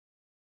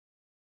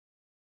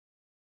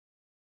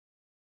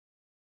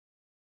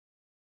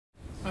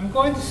I'm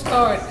going to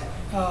start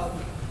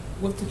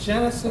with the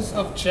genesis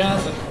of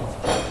Jazzical.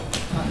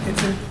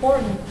 It's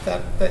important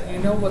that you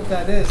know what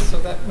that is, so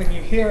that when you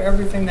hear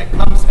everything that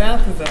comes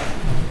after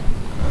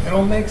that,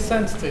 it'll make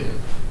sense to you.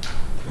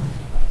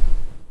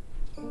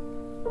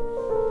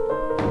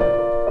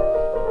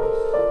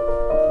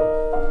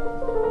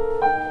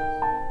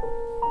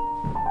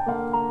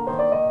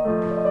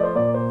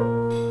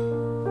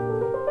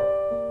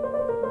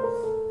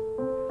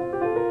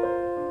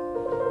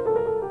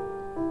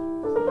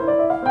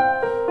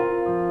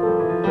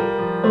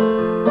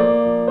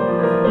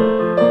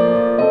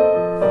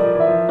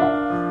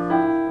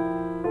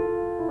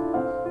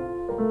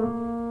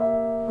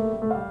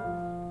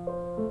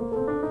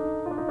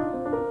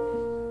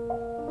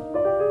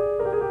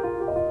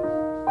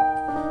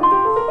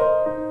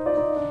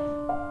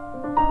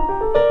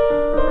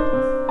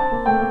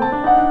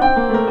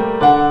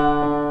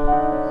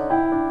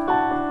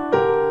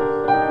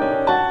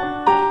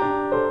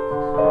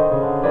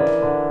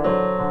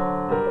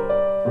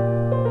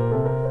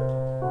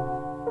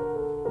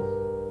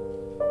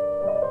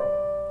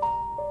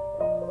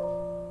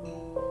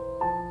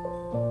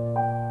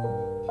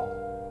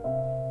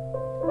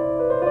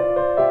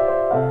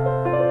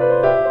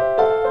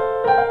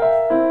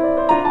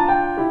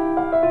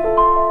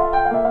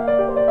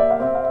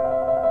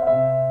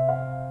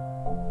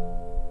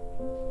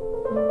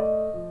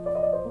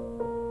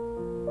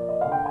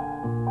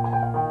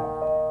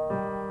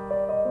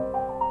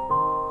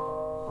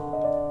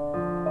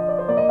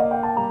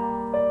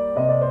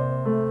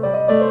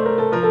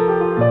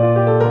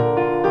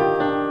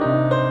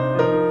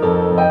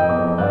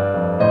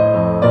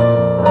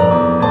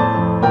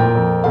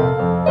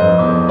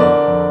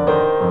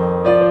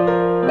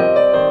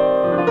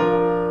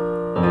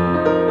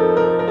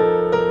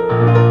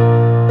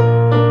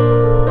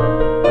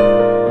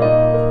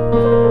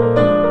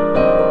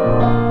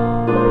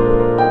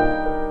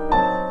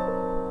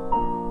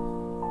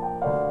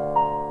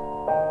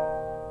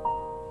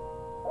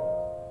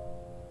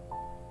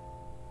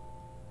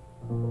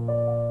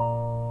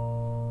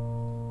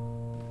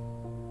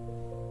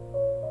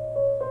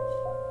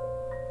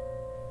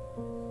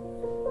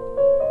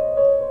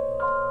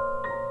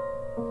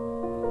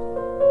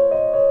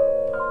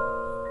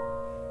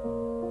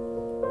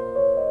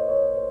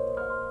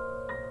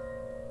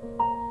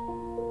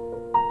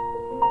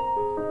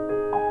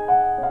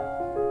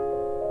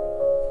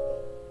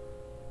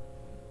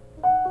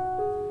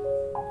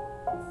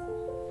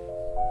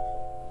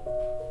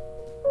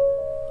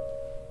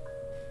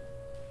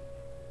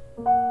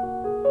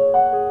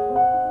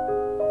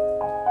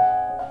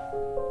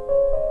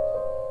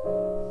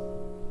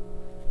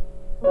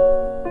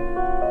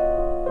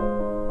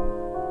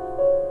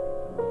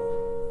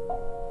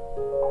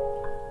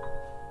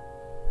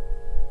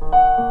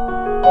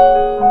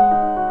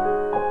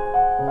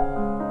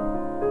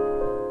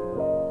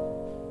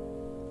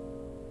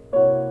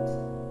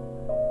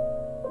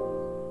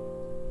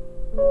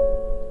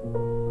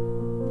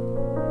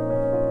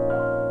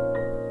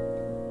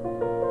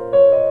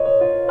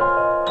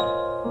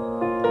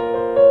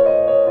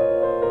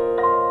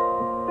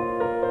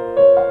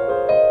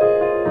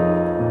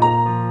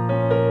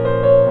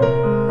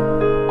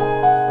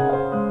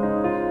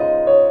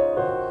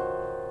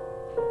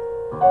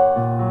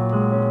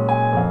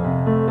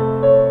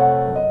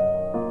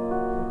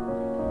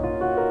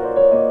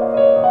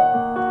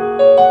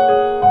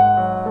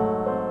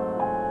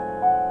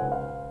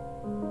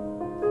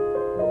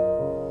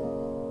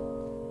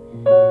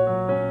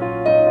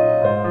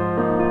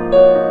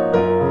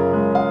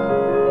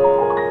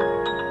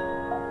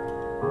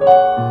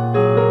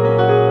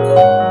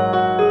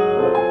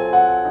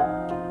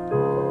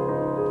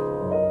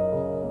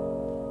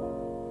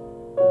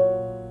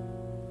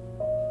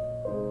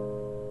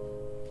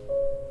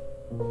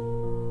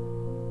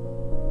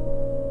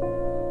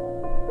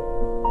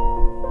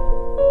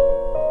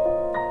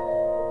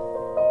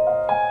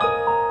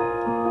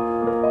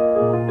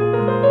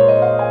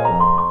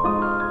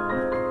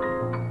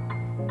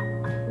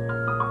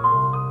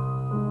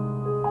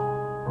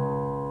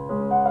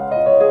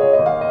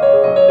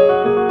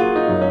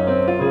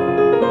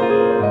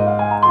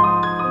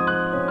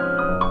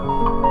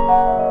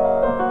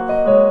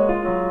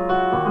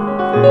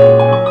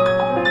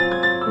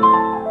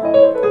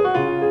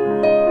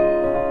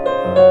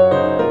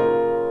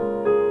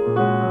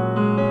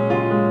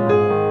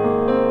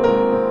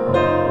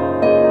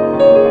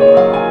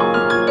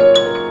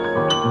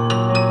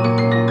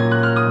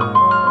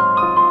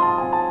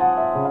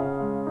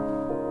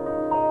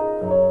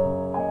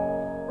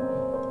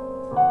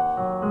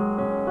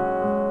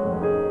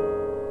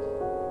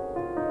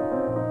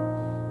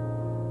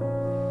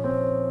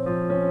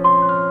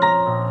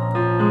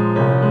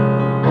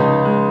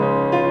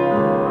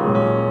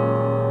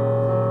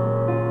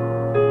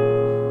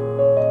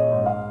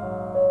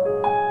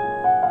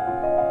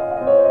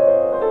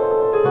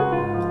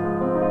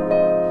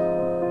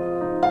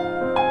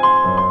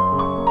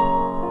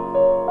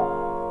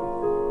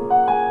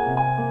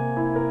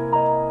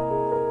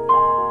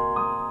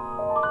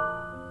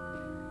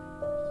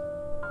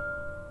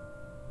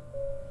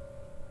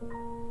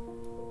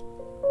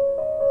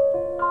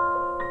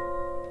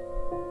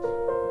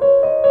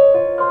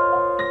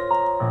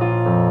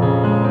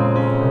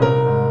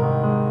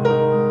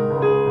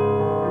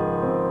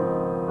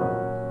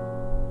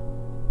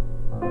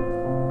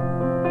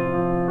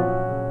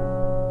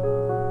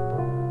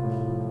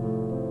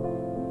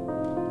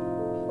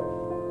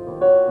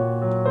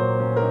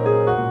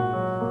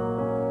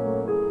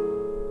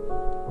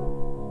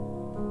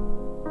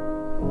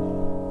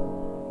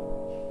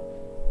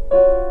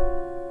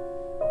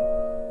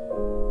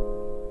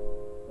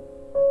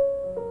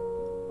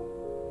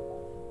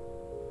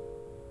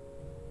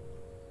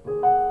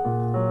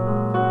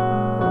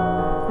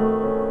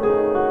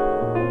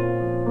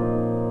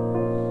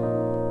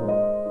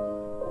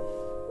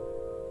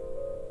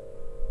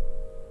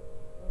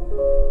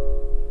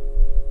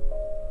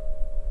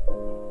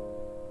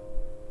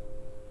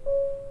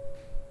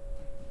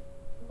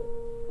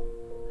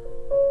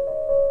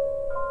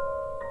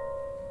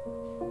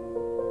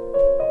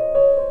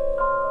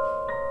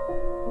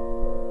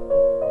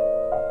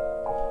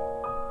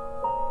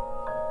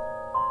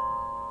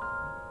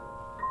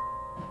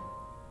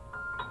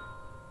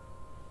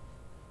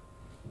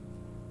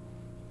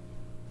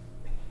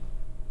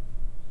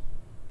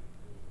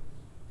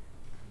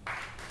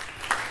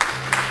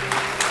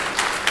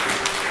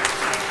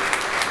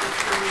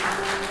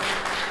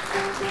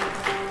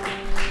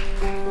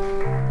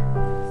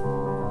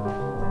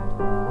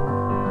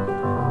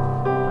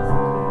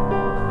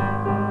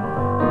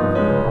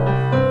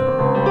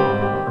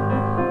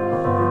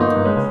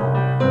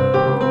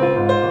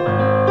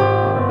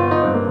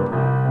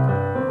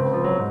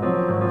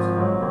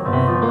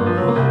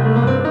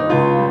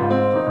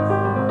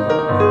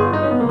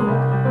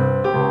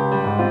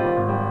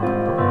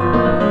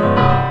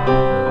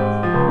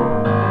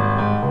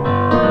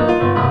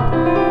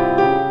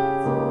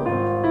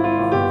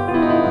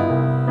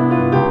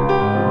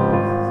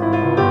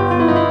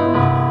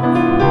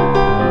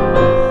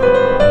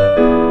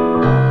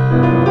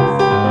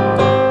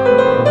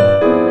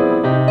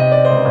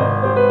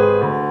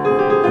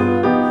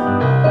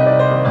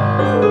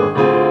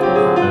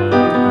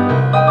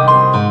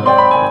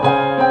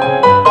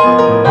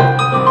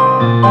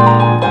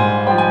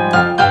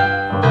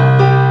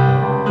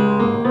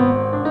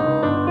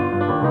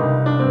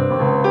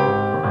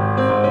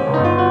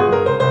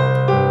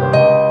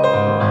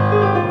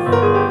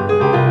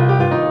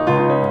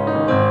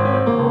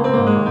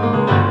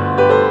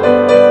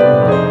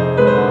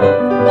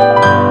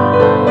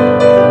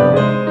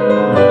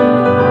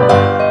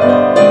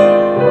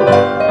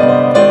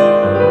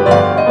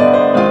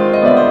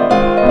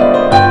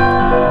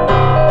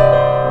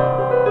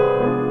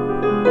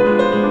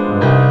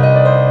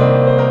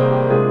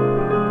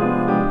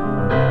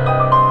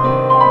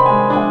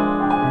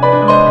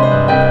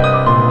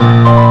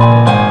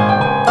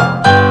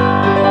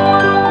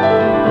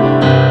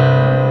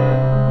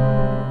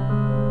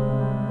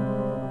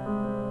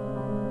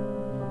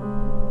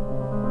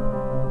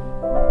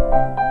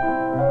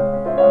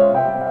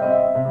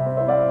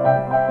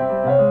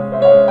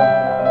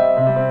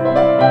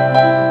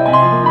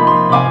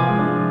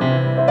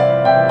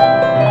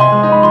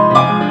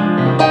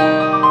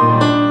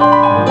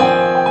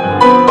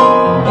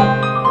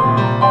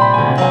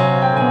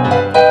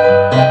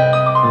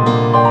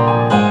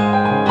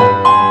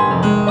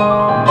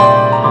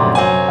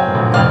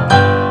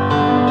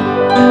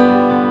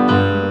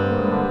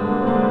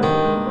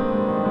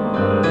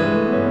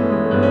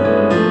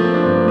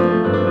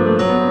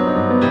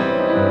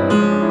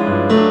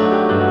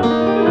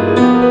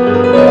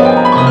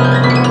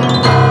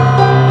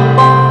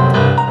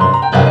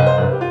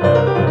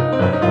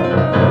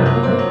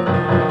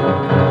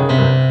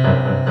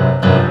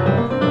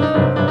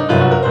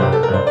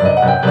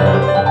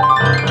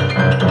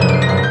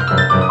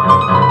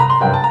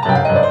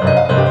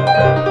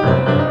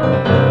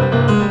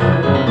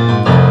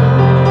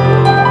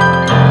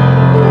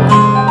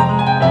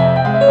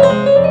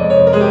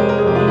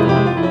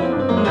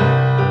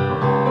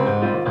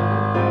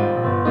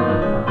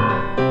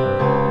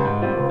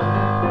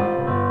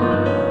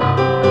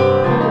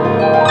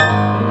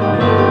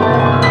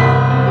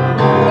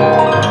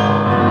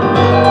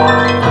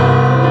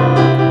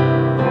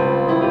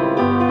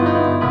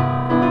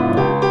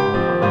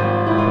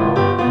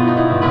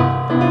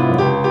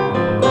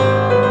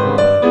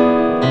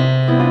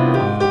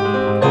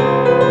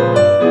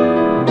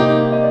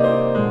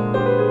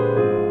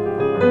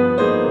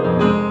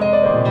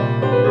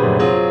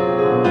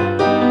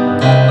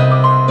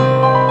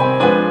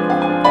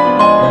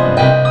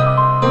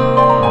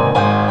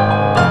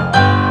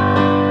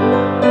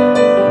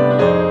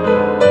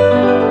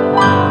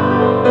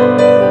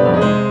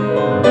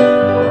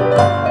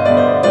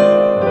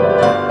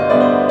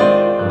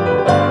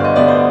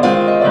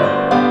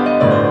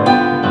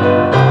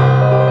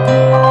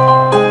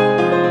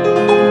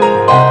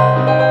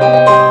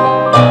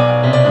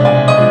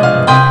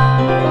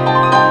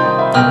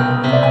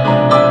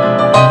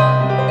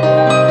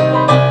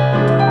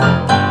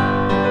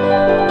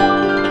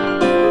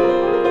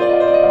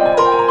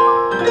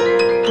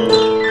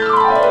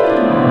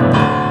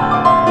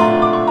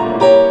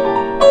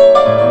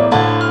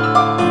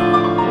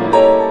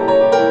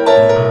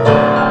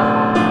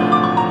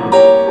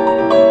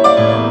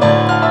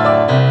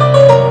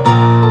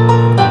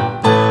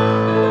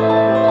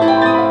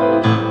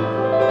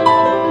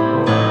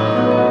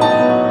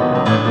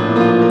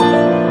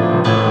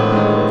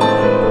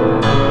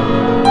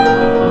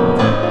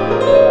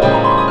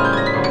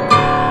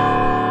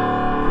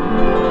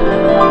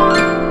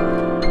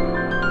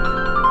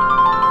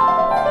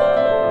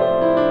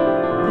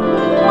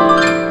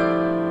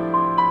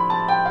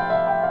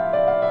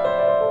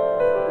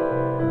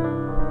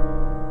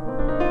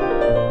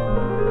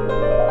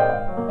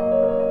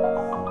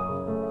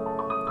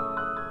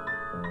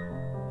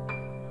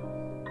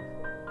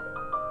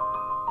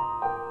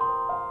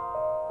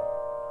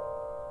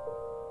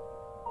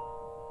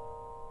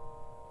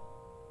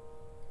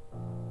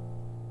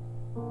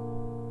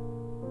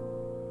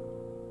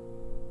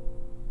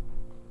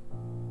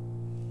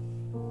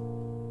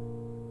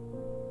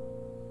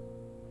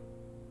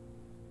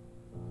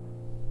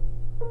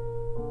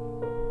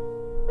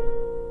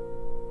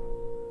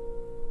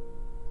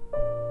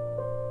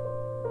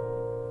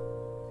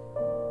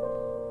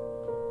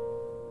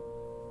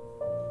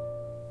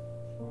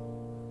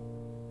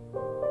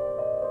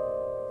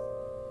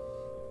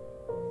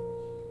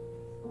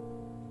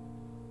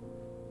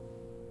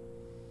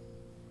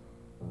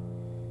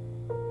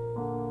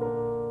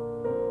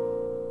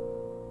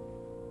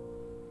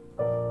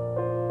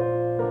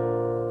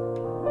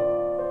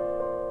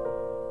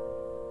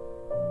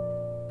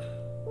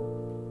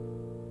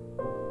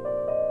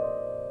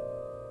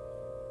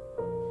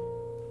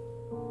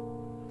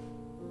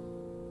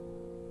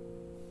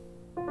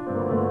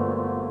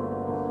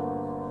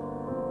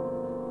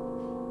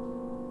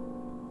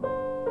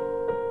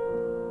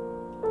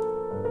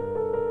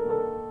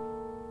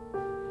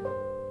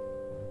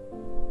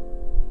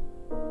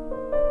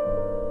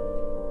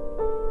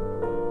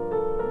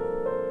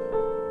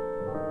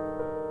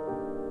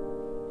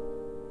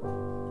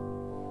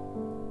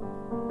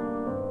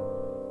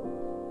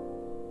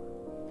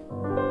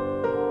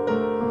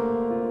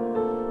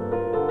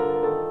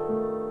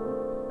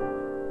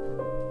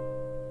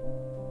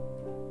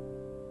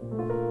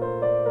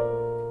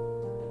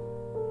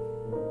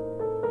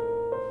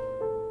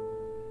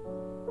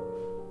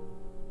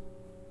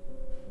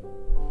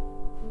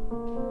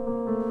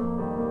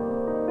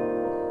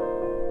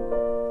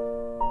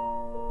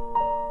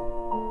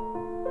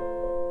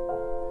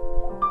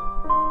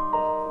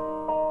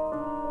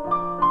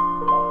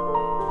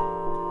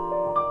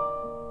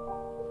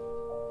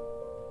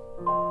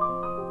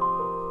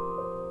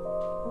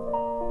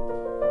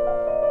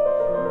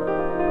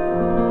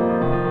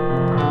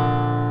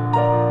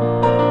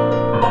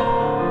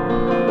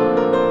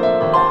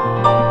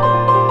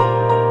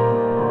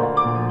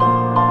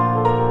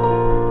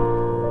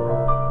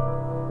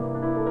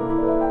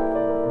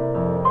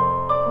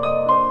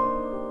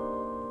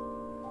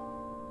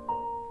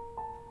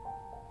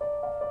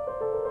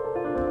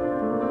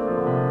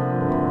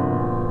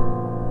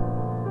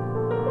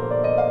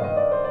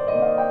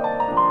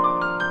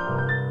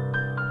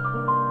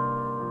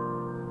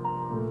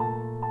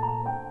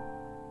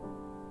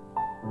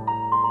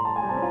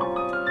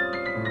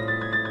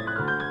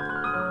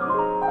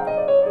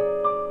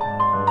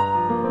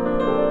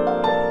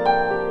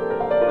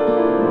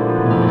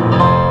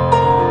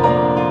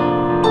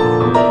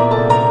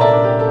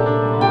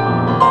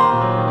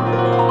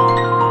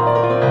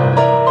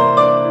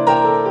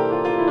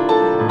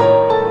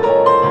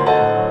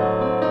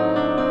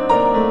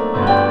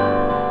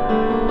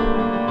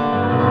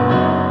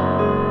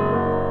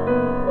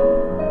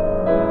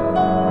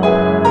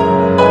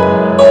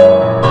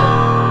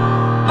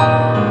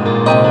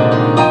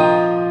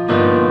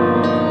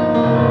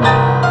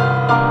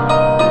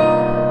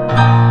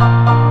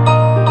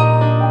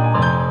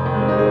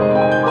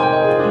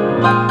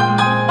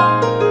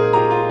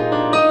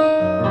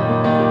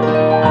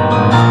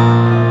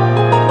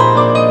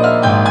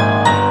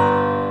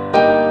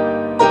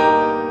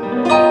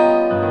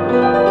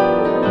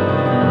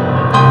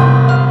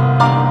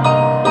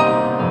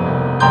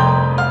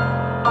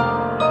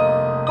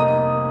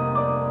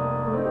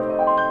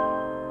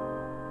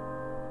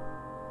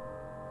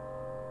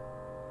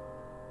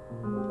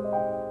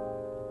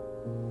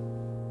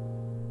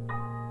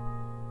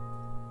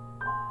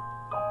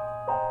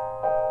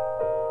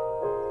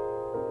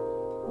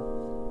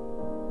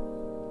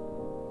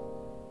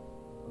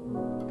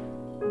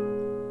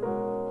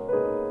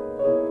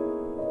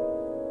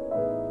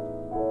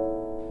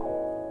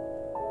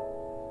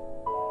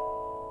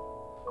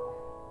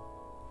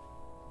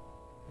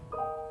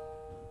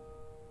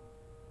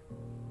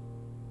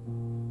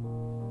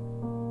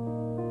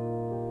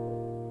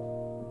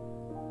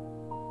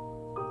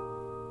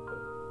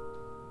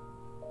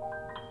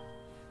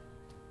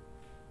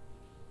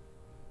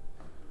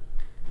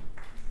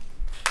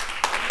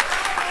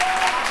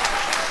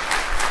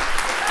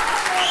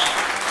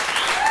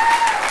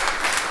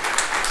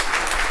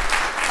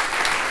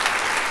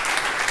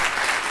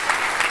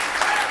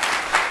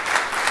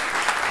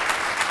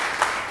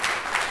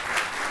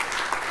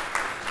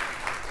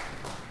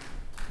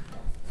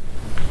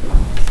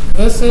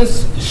 This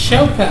is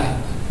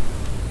Chopin,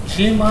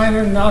 G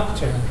minor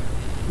Nocturne.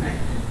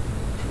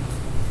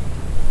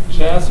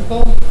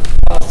 Jazzical,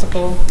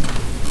 classical,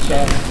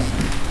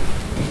 jazzical.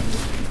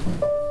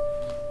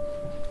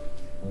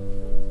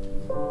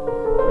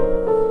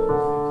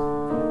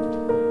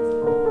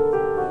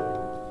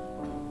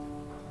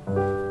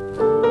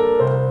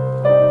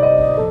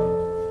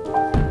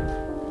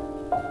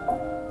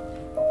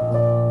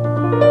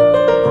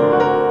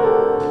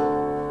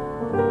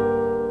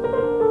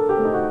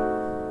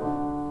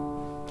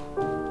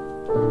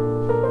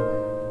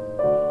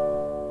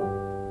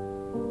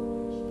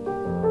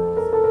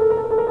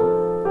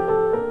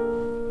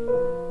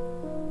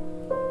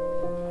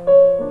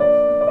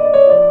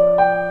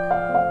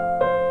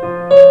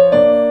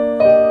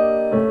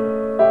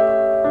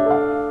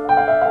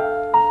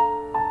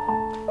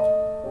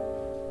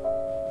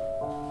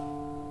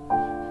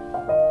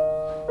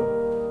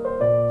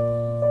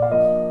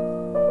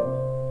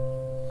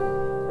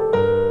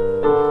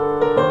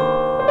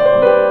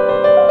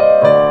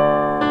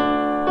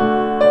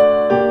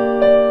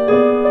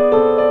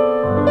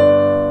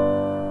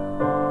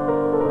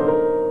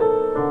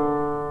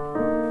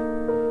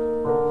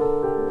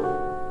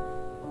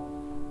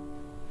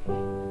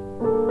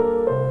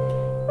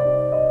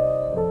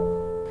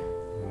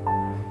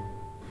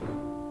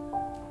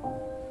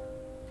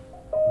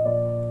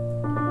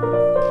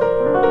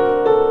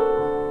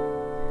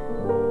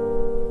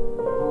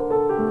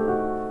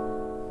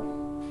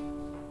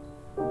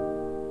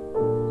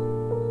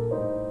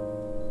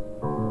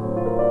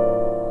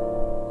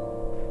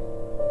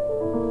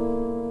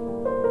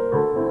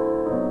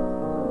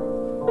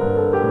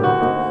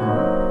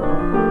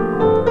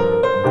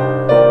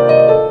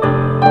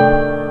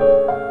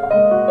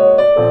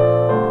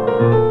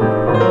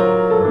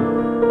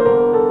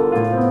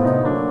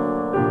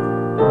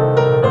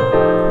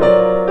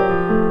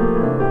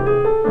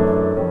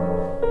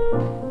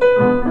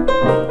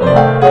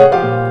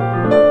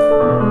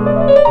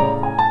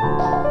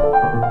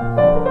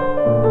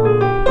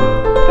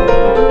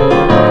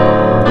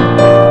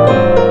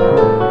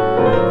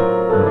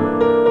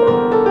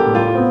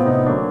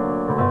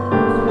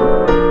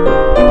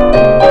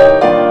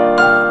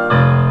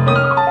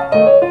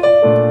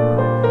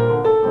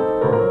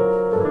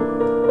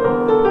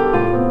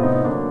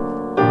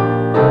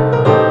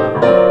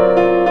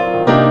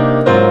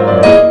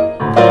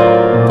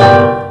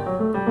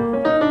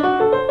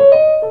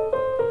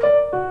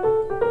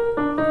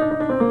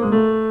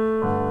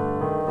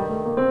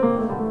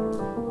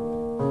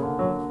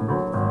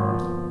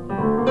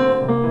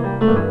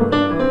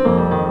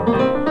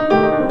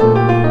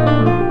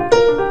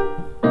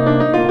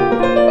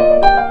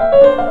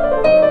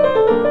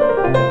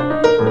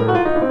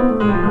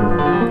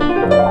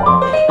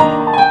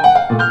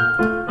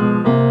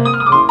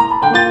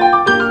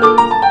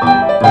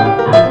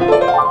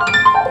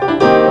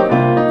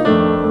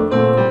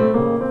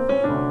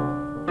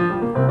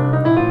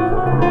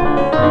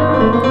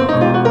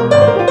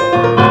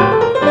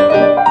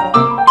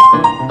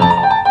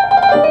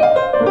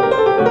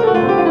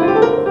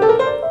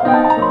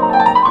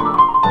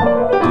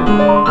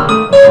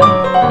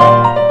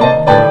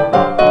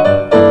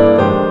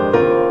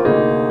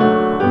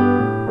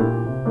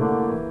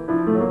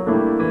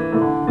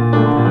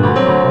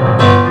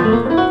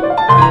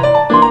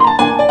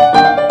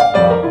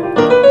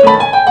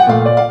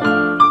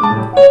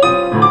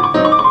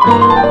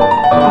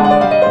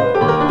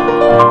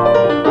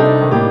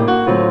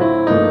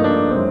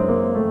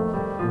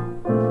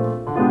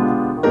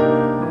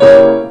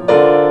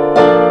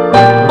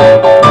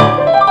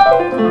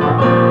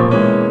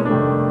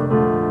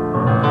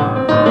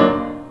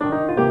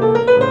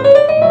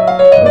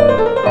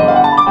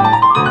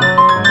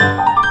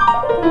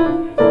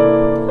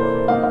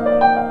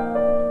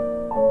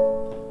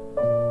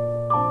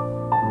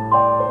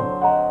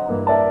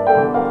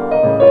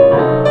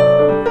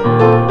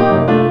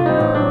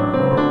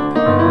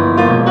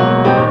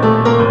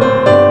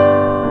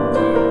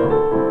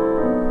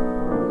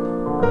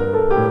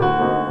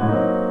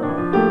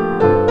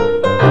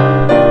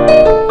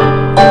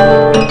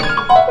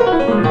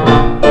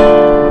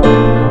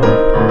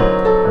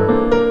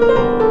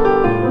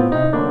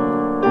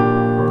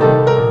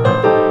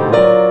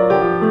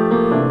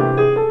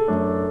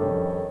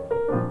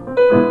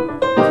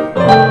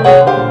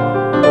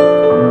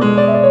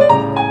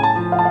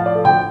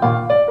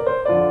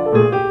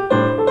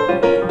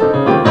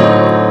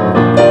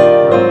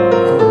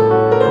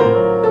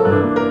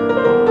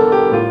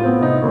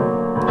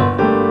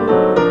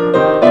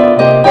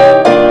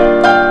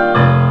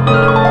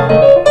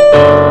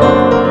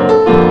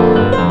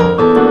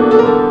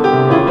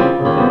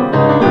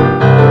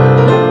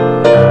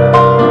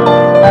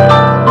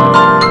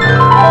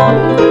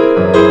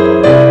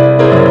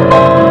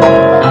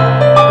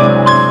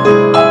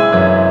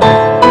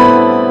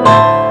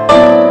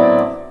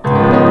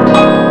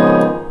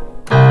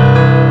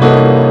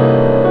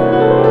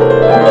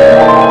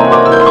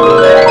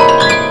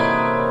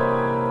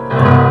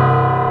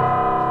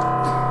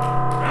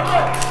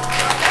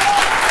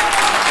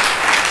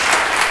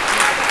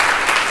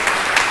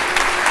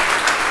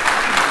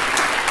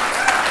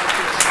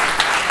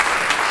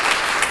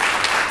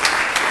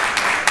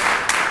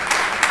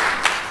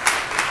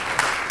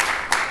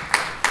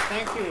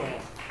 Thank you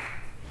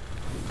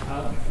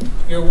all.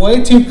 You're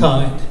way too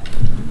kind.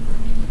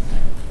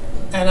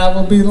 And I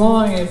will be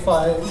lying if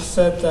I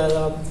said that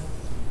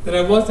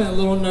I wasn't a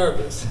little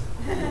nervous.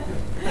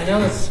 I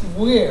know it's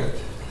weird,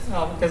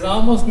 because I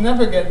almost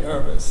never get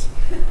nervous.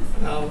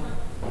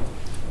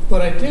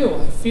 But I do.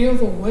 I feel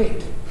the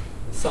weight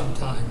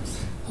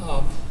sometimes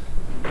of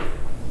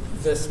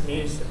this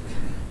music.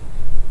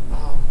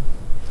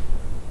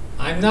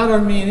 I'm not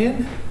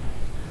Armenian.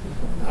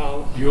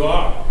 You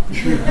are.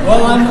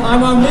 Well,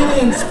 I'm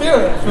Armenian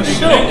spirit, for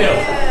sure.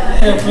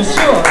 Yeah, for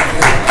sure.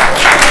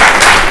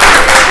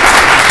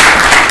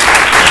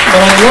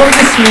 But I love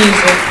this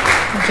music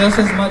just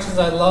as much as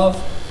I love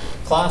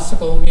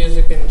classical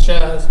music and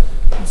jazz.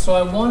 And so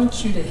I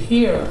wanted you to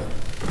hear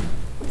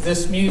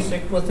this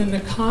music within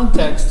the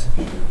context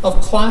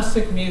of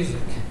classic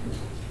music.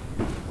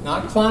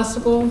 Not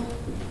classical,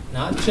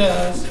 not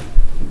jazz,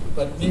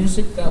 but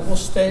music that will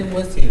stay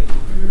with you.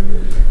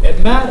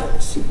 It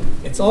matters.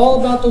 It's all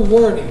about the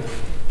wording,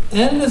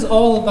 and it is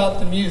all about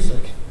the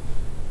music.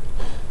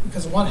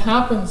 Because what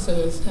happens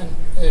is, and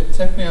it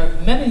took me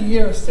many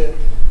years to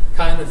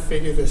kind of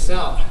figure this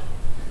out,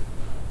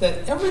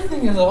 that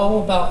everything is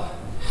all about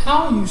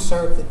how you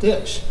serve the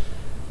dish,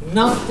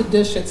 not the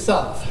dish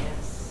itself.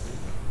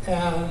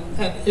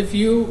 And if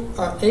you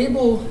are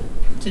able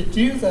to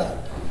do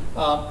that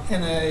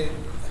in a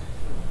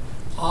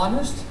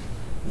honest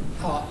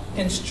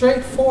and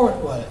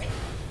straightforward way,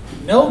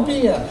 no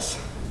BS,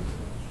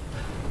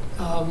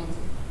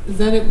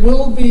 then it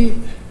will be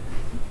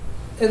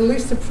at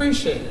least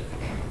appreciated.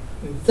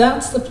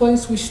 That's the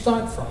place we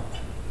start from.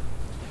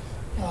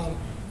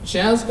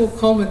 Jazzical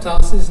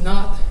Komitas is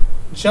not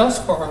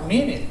just for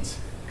Armenians.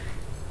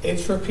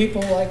 It's for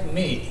people like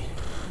me,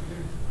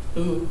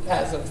 who,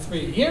 as of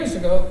 3 years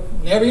ago,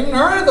 never even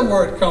heard of the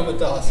word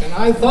Komitas, and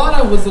I thought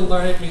I was a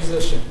learned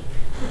musician.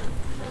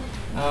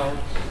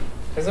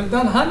 Because I've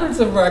done hundreds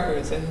of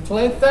records and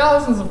played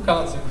thousands of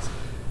concerts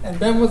and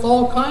been with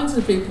all kinds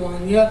of people,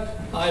 and yet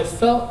I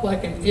felt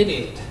like an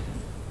idiot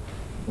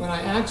when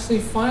I actually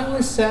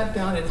finally sat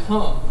down at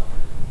home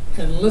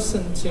and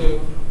listened to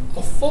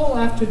a full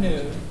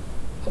afternoon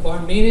of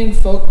Armenian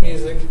folk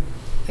music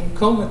and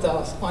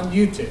Komitas on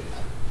YouTube.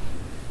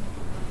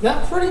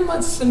 That pretty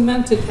much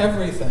cemented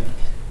everything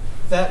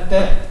that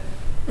day,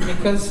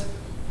 because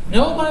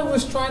nobody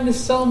was trying to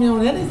sell me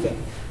on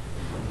anything.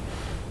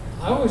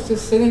 I was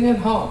just sitting at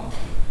home.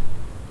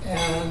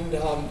 And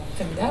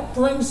that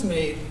brings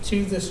me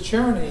to this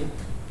journey,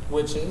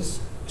 which is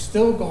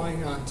still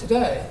going on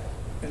today,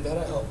 and that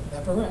I hope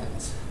never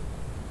ends.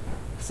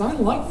 Because I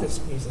like this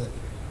music.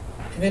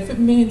 And if it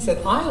means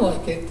that I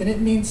like it, then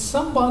it means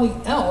somebody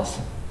else,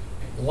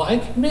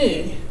 like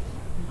me,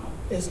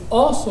 is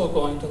also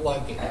going to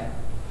like it.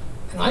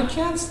 And I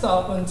can't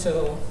stop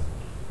until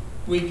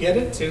we get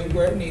it to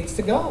where it needs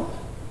to go,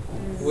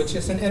 which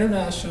is an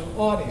international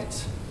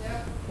audience,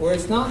 where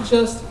it's not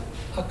just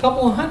a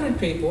couple of hundred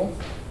people,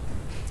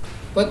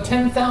 but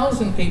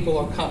 10,000 people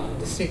are coming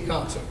to see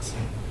concerts.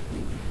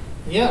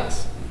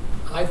 Yes,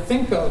 I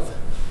think of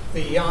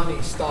the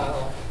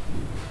Yanni-style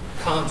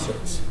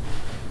concerts.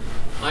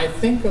 I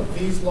think of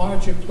these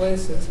larger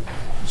places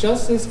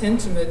just as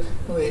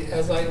intimately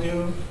as I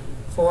do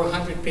for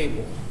 100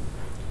 people.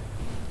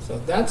 So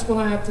that's what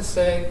I have to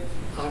say.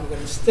 I'm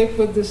going to stick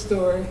with this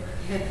story.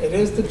 It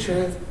is the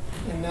truth.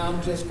 And now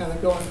I'm just going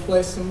to go and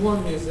play some more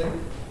music.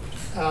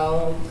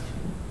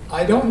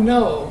 I don't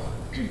know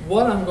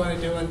what I'm going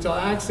to do until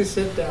I actually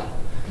sit down.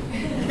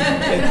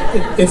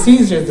 It's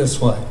easier this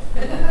way.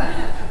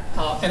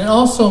 And it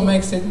also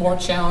makes it more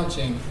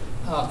challenging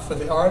for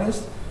the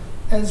artist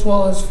as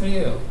well as for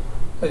you.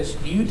 Because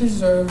you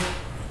deserve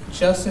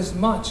just as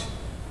much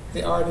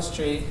the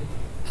artistry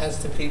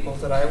as the people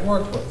that I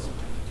work with,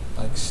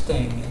 like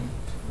Sting and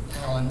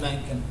Alan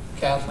Menken,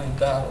 Kathleen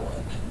Battle,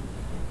 and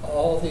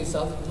all these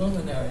other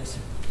luminaries.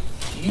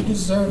 You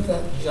deserve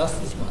that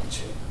just as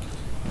much.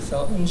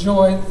 So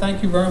enjoy.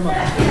 Thank you very much.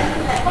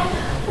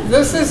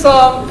 This is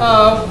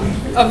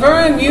a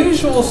very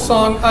unusual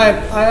song. I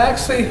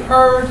actually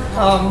heard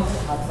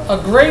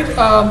a great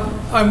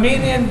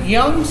Armenian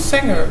young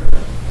singer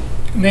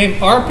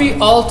named Ari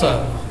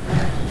Alto.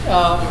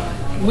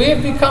 We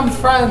have become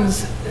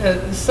friends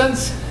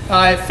since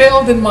I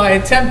failed in my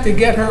attempt to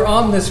get her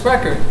on this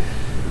record.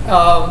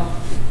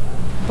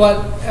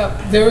 But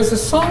there was a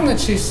song that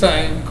she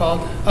sang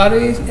called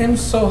Ari Im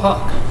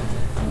Sokhak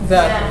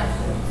that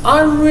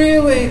I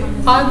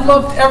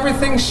loved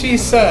everything she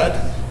said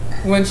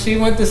when she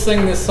went to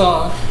sing this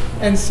song.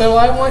 And so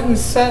I went and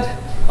set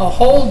a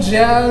whole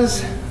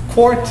jazz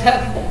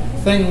quartet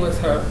thing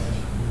with her.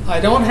 I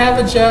don't have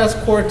a jazz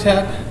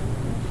quartet,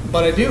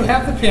 but I do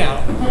have the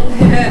piano.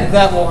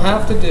 That will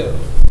have to do.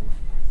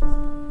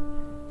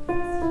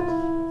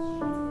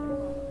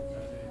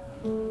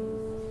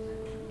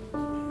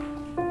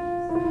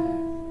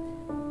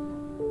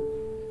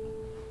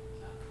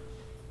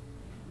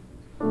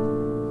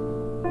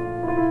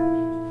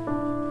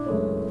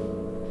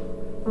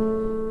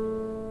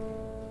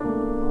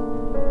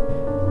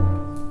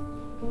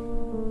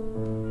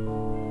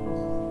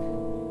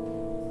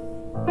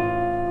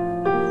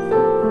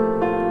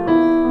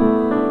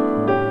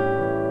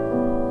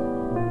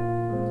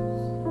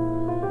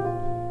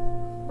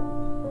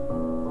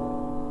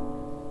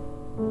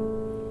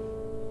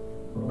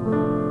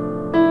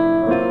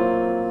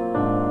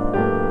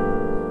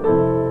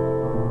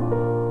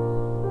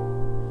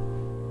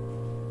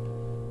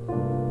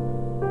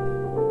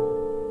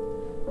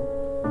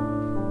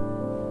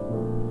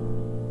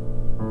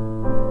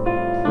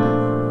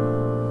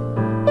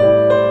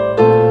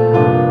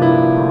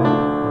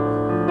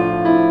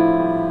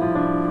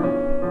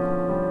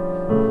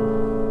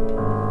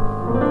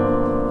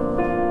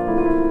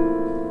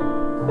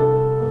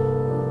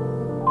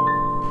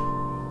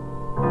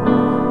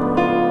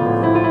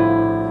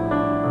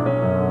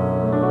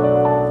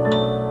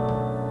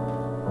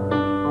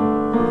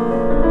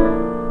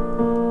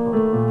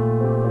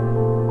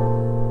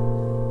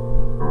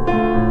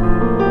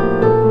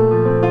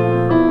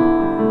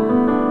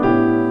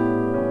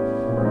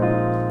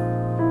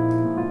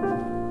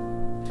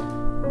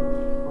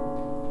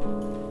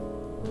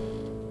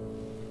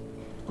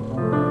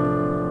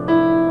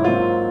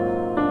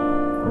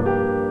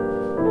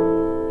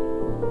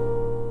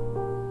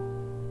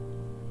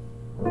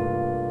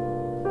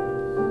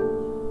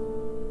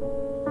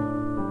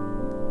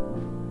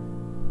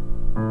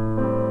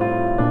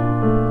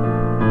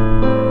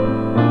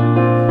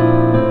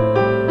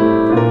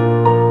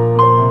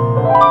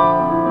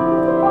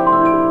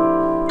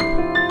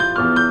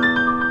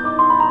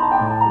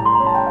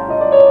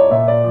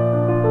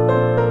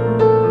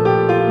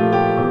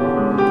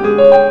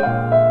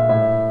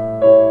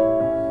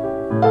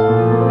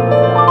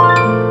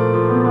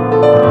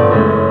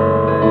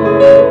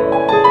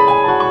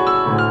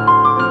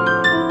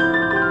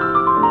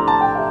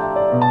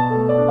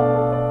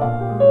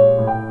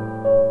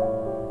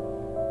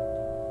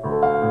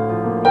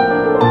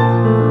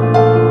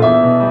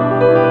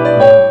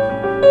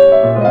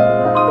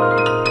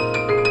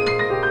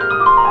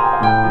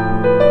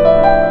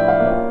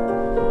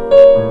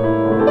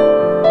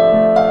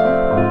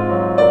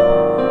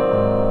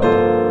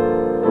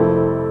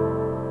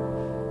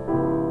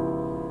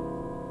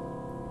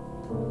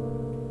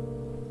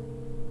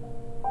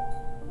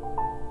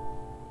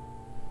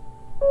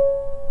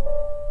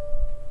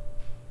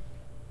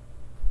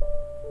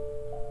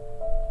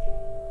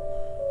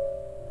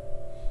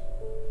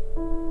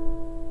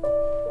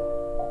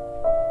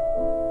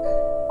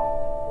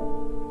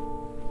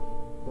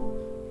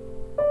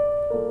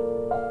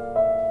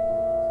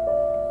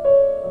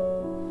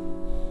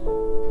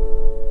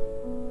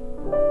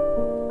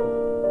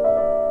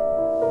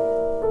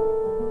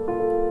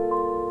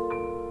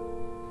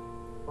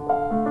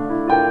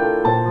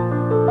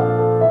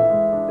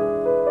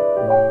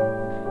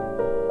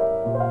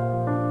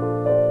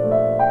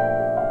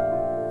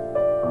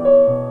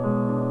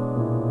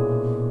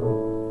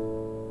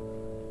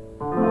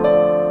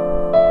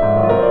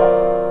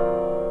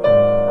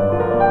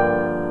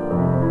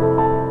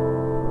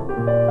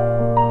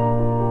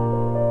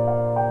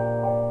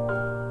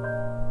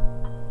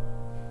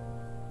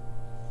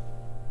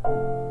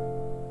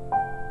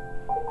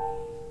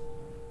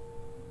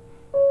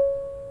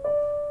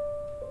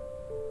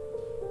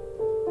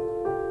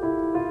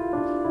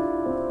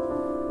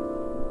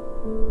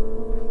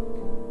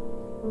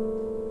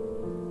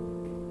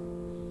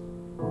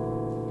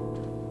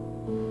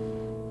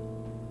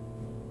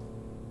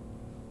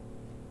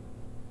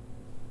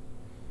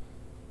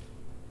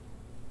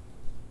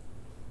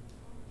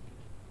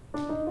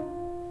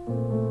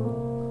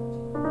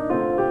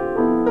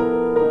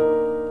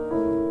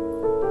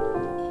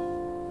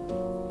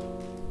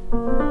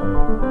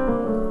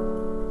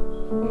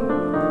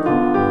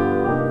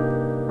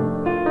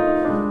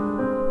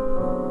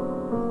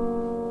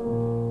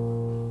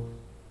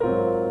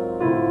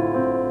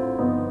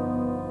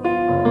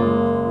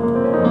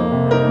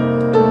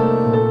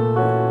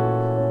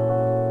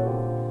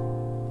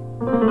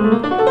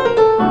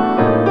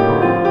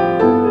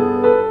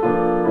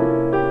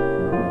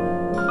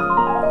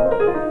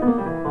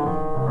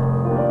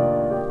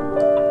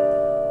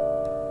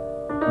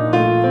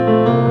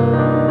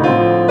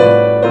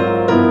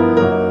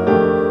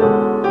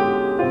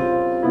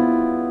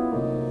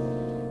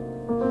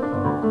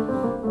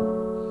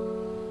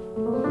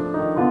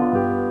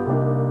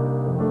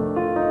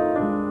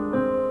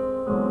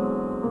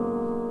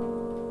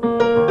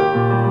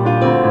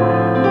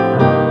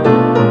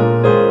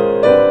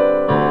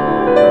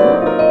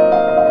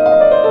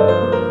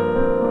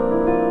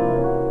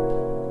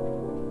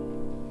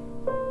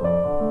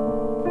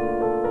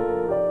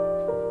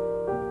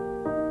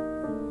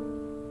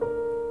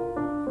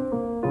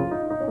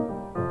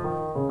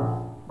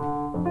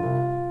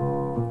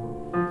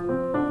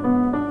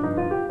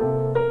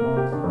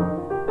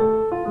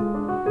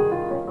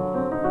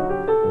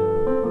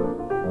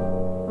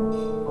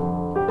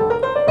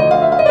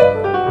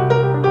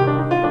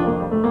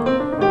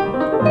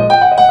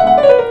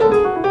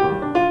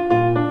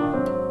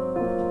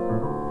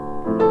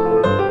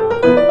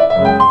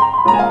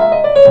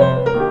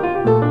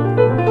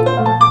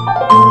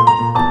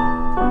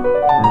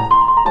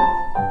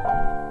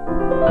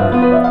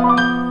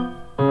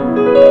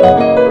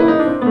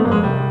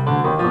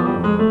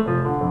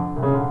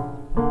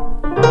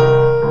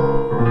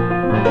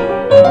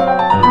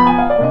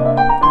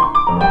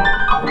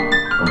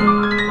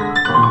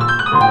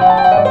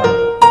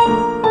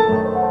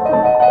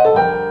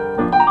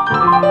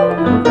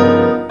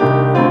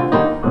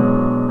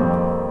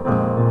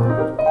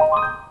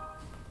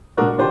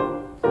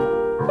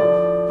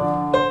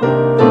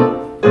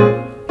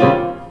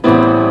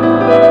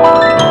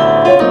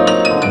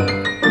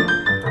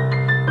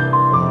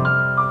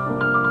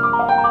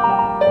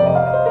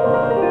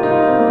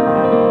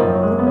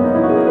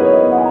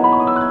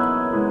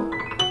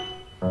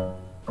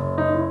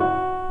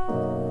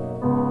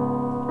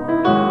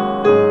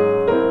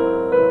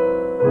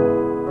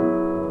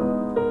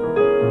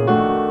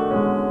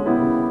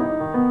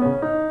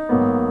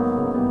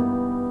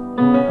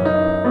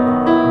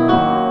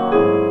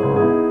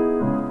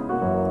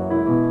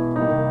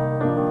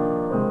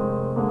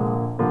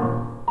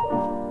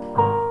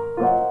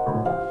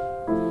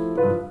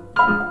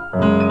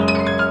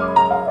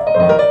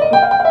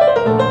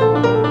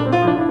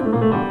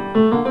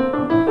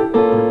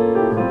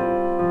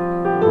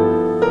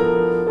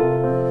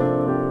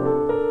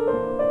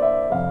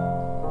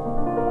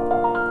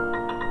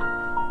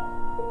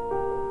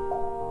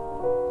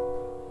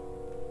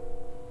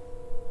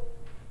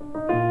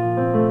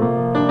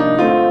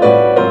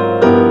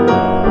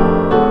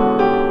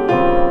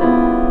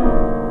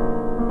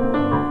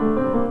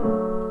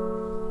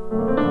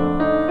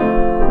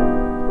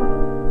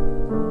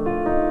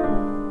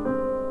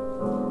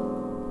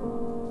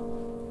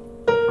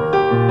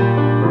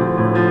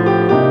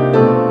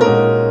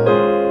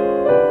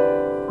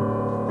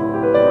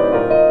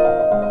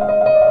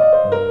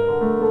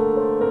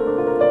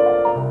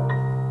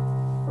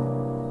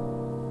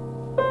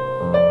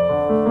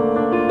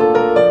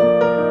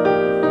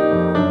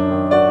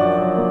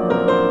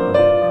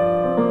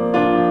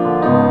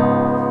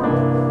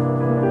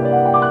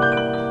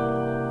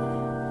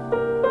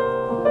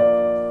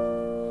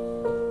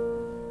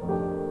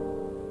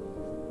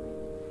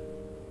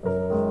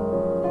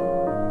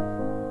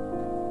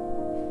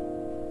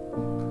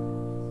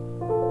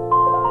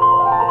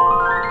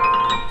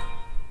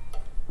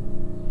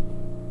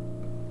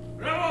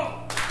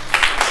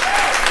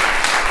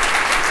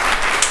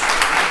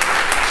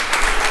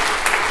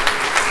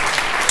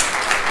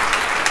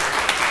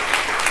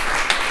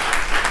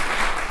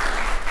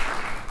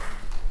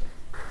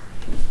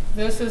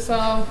 This is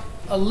a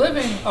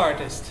living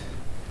artist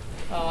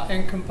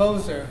and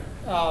composer,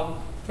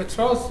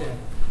 Petrosian,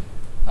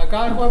 a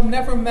guy who I've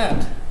never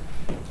met.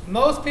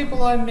 Most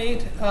people I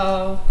meet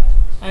on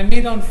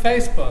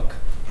Facebook.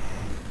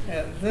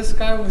 This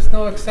guy was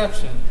no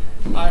exception.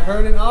 I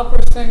heard an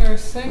opera singer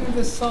sing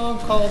this song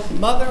called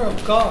Mother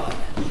of God.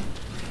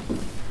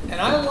 And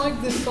I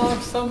liked this song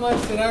so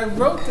much that I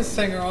wrote the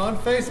singer on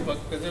Facebook,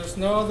 because there was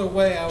no other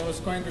way I was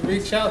going to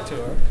reach out to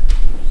her,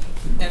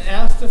 and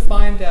asked to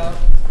find out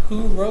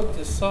who wrote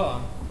this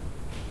song.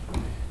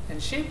 And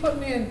she put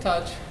me in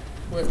touch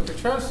with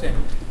Petrosian,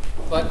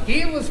 but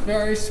he was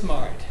very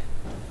smart.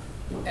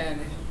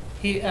 And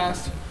he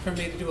asked for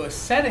me to do a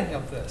setting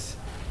of this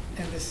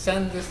and to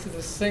send this to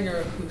the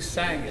singer who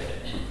sang it.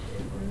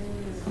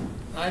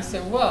 I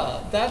said,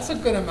 well, that's a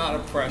good amount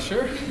of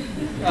pressure.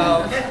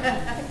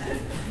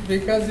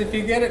 Because if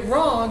you get it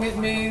wrong, it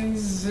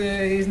means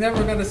he's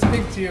never going to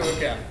speak to you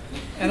again.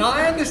 And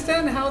I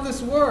understand how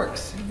this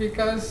works,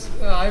 because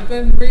I've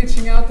been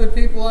reaching out to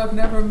people I've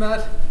never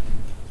met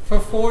for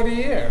 40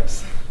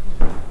 years.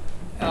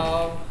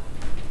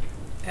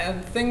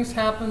 And things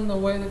happen the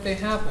way that they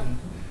happen.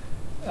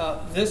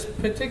 This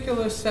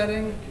particular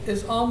setting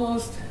is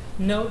almost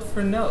note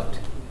for note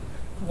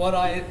what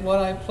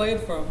I played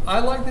for him. I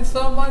liked it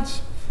so much,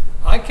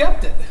 I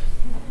kept it.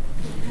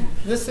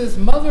 This is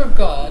Mother of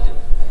God.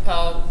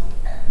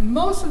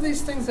 Most of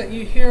these things that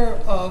you hear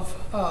of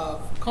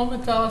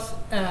Komitas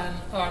and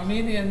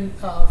Armenian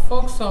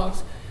folk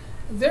songs,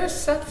 they're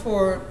set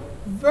for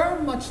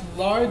very much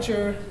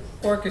larger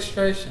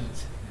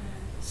orchestrations.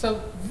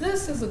 So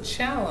this is a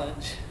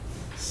challenge,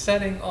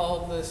 setting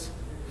all this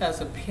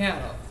as a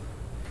piano.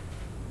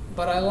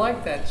 But I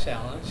like that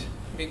challenge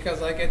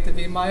because I get to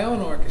be my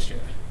own orchestra.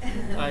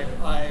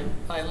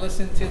 I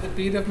listen to the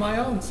beat of my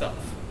own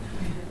self.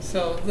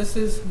 So this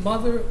is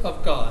Mother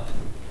of God.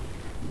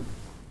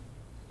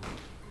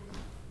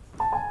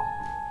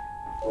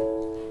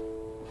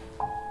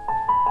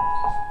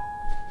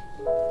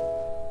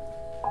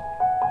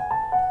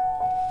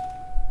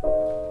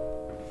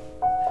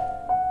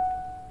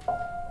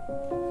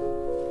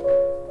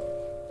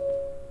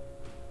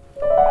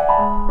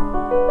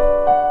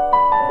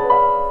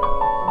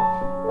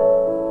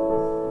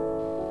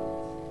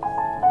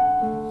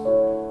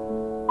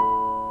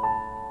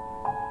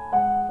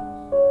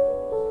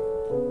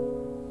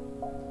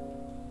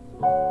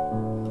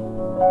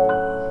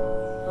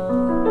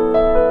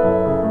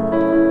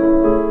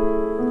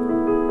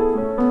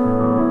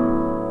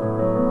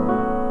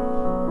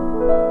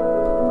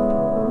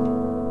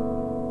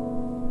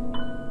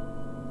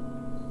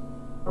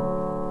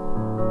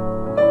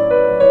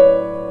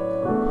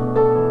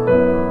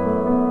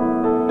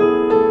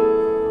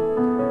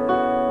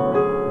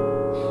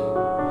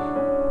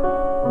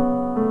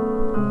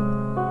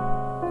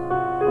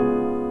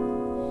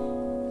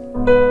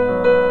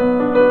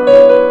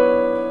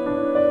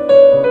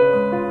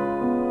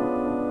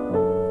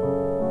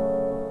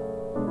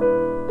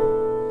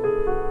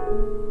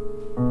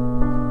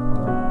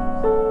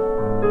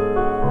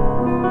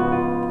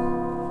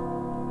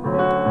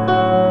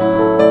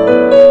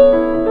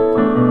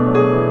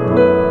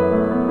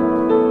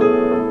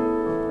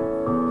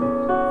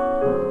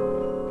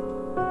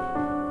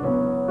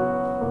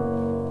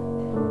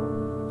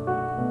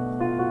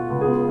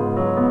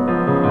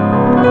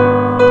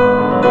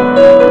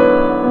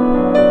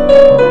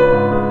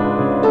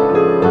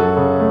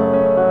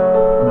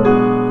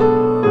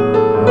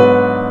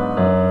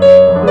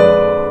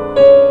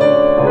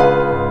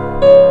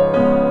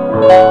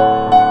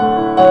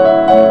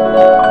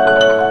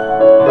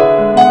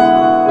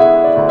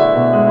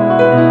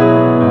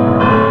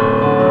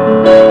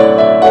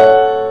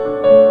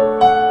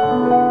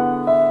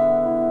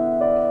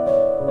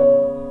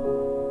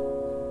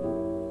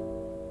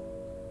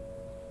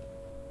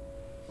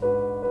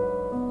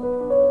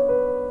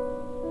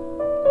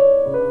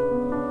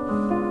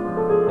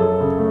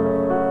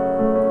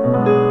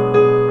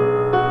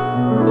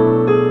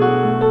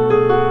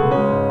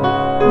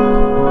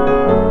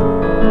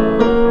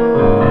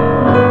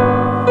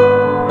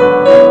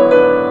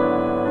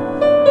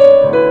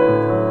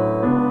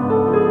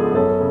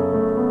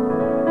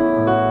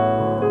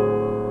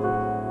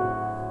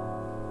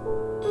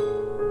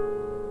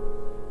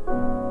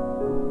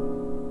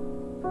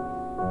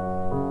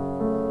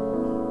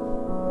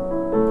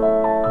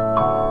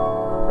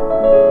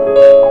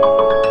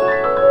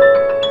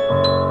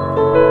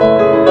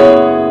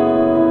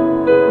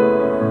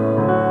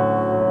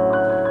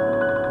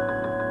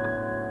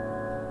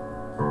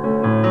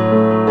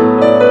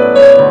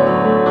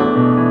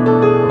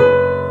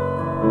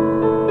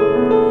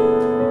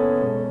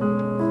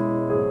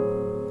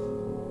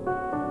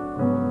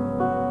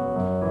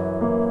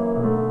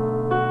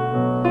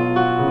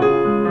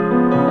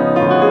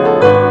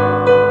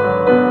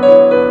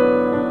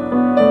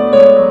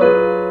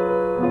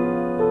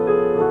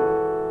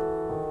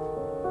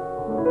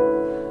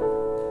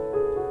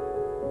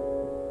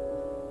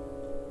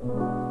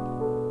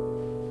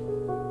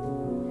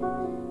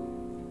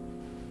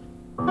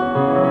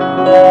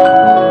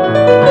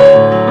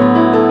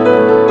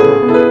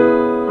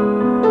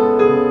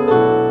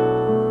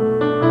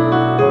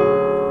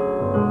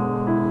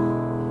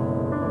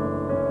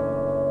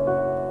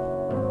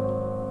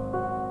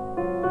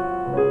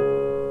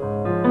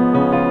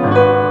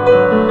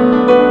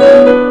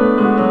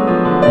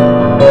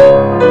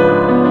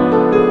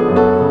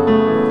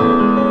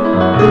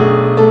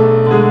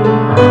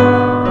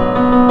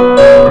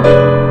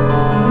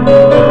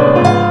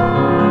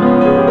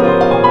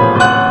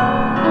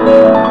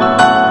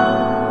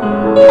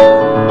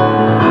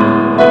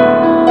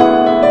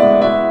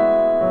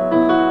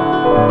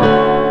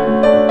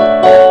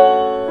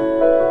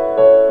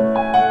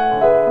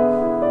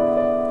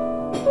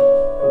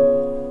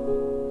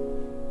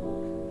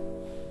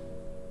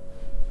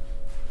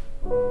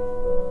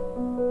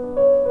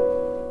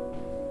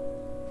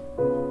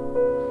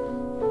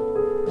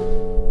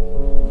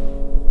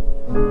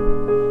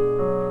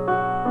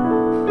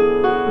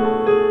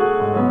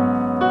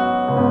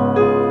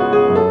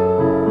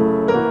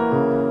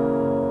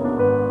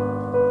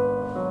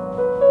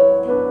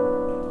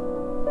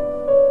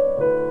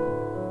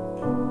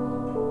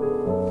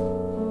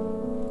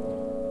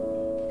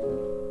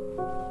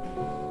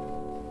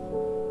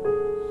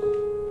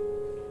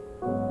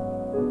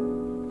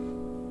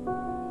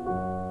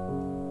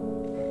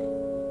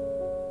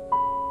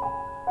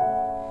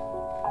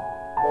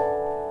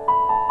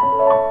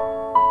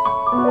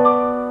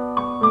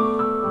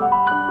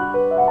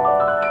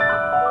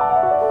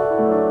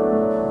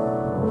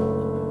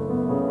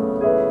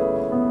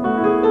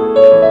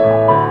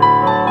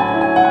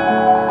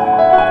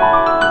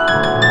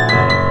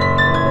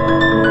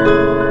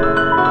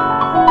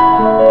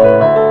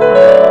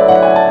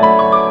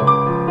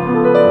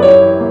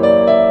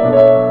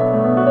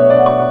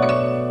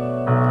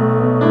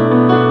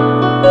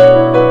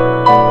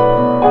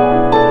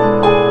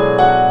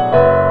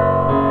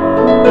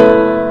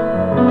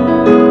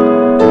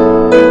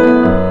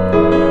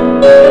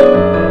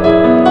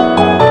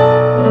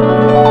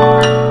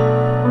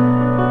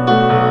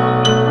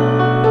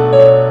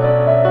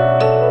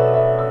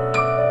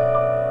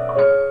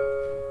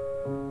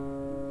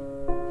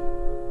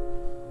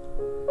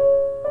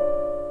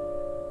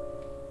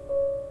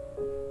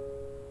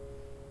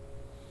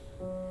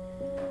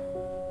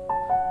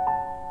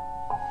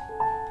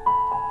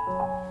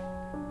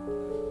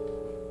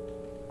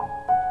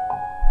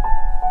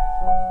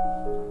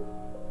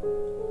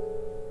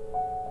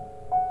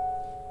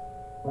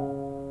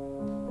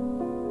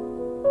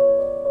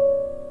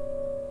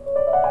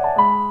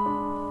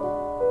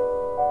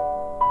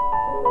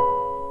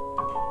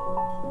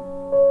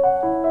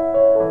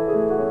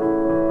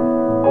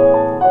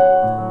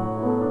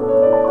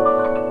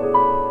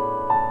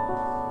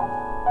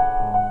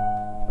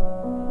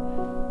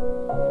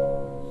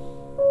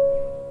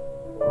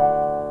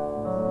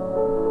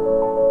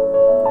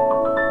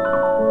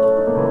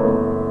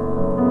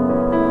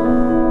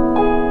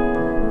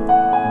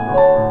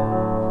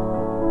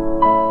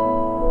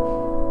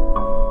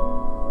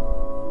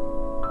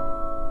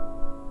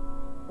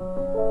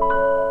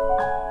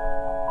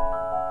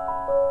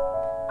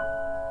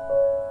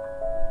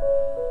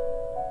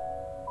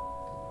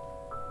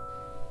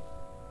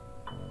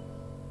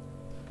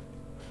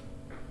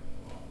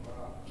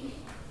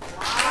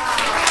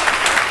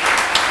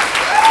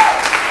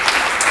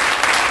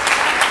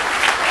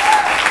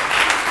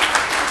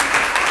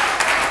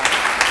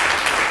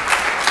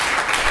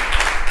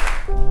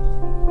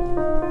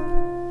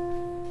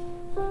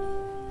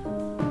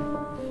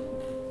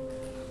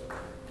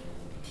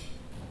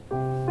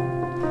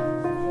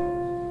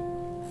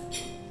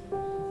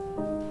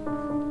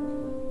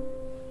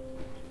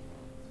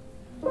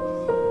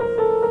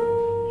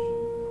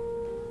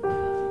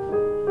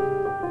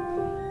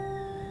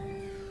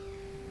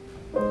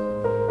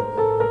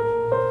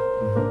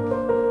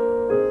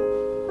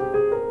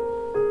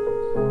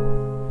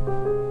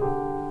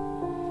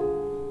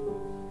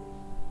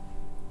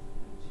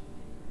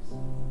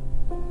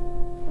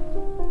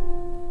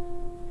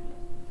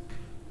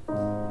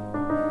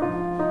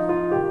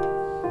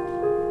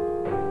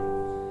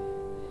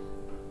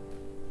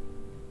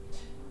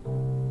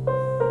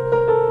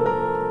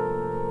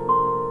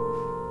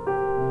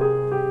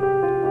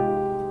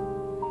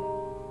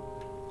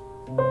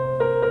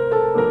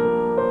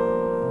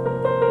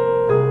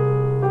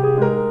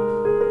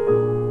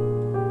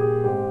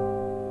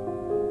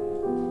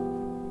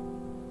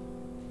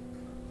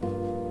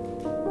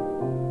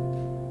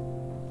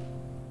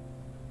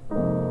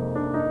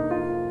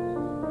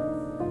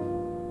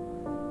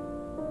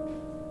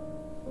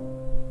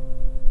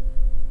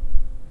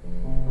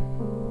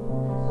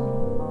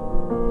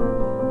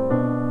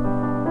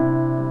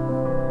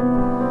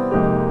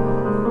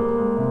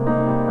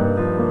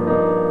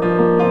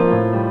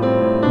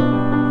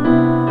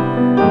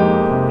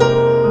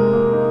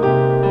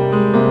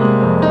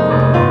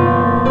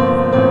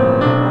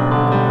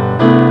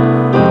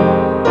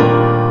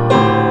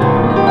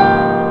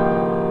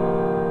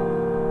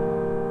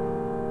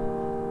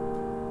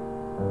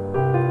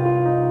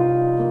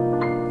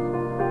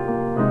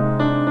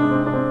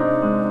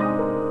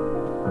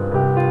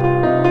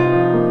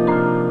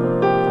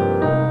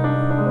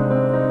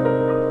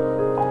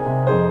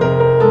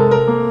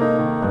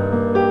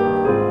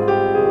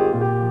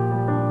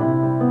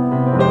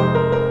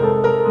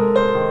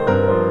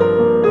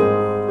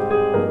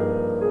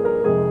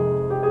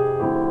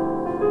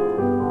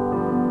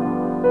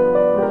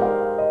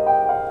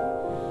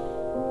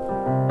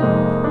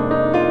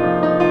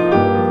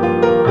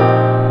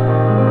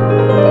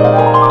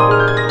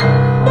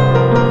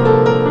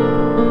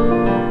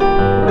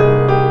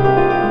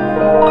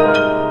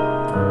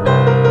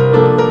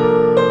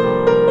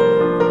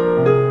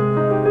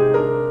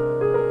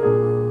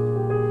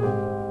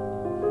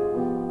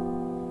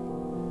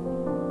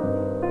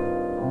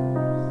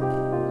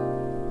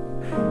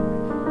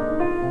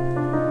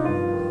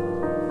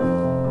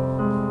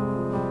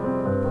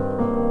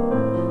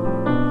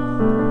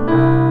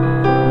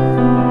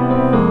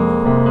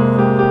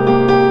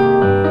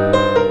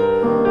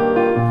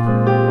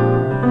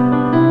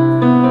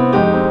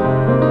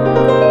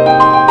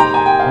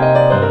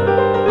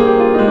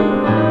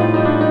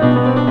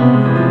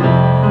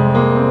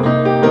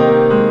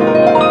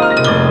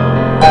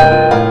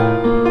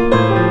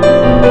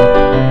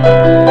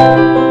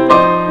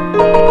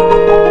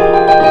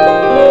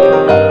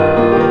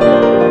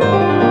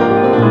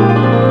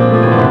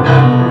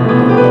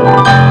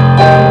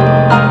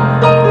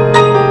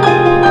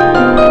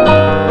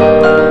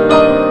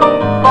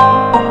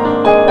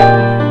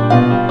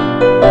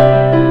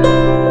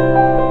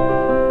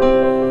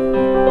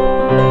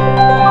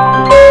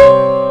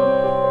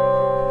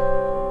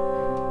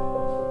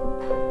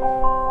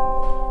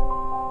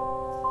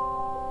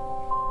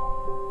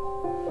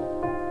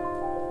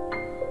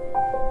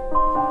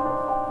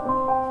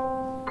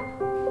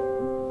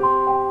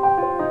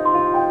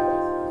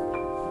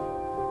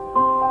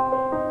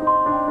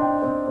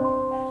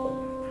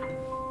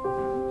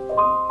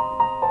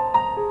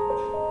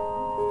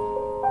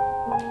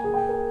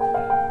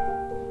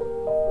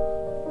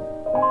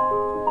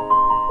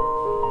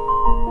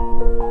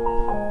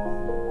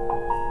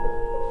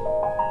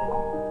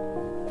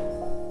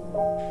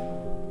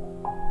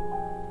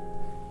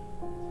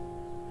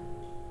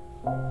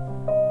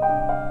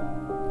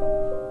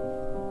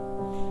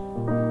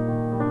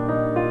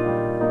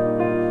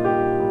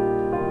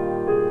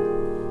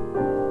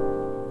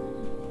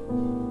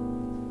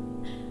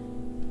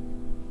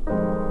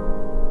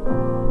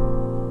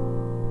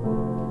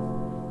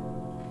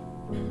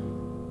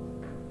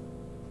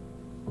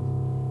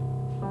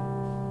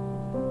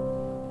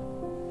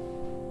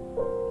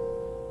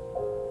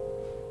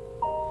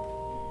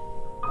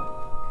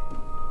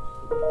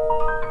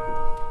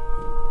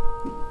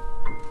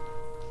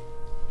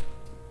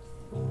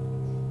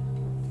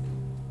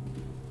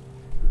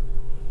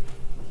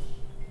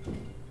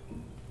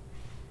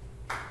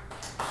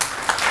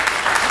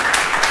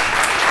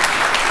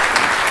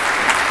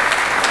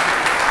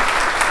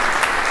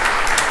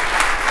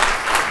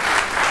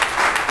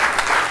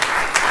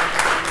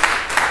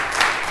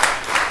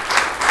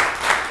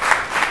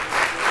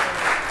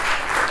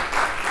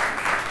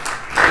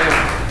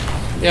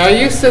 Yeah, I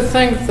used to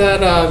think that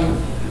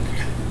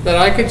that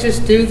I could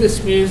just do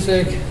this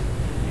music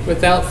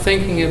without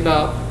thinking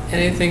about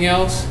anything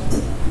else.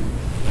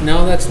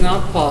 No, that's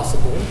not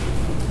possible.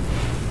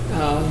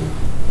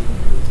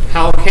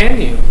 How can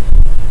you?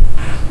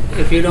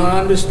 If you don't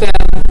understand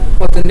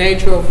what the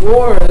nature of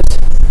war is,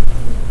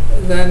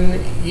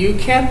 then you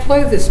can't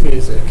play this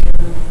music.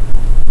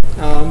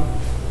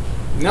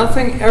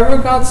 Nothing ever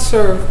got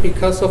served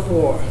because of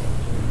war.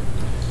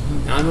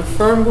 I'm a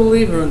firm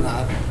believer in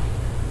that.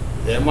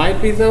 There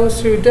might be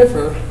those who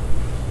differ,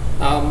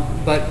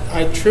 but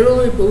I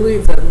truly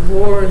believe that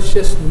war is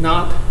just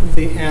not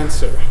the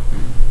answer.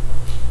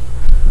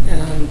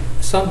 And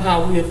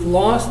somehow we have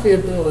lost the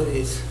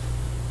abilities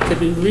to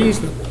be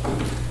reasonable.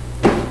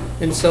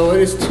 And so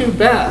it is too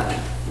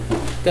bad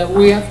that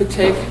we have to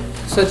take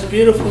such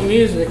beautiful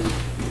music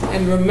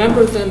and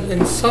remember them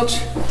in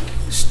such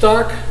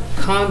stark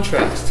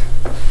contrast.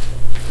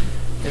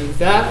 And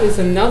that is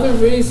another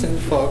reason,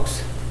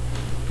 folks,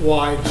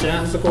 why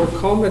Jazzical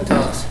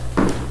Komitas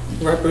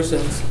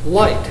represents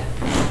light.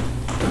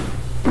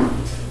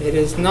 It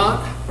is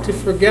not to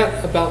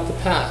forget about the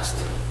past.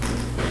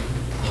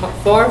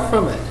 Far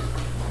from it.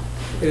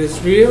 It is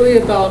really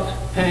about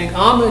paying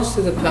homage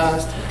to the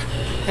past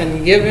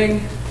and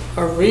giving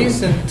a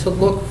reason to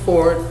look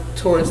forward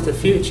towards the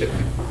future.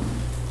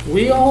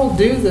 We all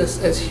do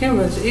this as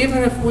humans, even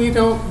if we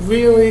don't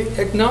really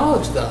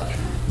acknowledge that.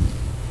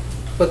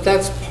 But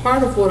that's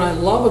part of what I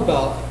love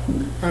about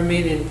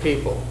Armenian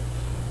people.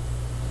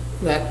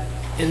 That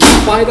in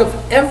spite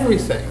of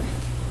everything,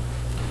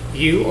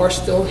 you are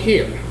still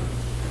here.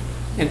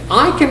 And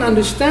I can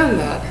understand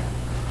that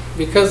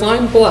because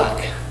I'm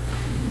black.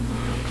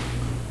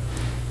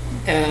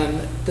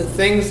 And the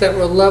things that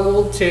were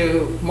leveled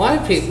to my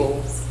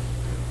people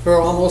for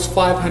almost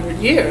 500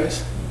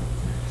 years,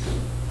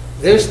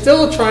 they're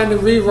still trying to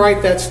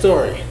rewrite that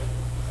story.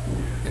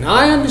 And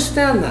I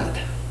understand that.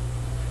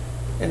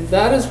 And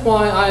that is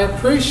why I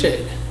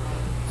appreciate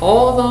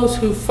all those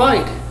who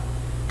fight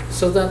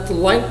so that the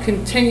light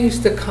continues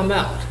to come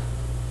out.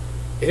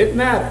 It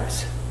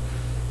matters.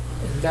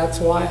 And that's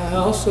why I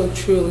also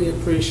truly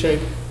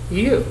appreciate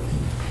you,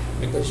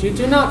 because you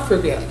do not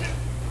forget.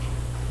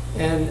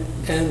 And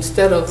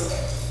instead of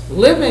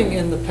living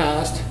in the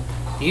past,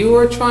 you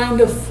are trying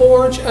to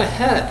forge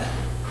ahead,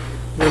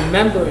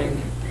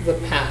 remembering the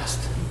past.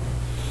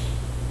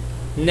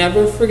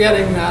 Never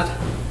forgetting that,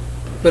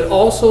 but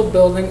also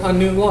building a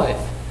new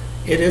life.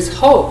 It is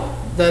hope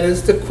that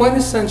is the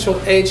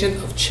quintessential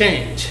agent of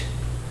change.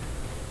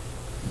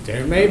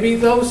 There may be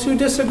those who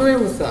disagree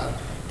with that,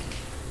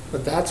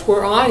 but that's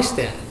where I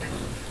stand.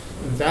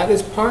 And that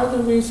is part of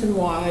the reason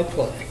why I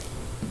play.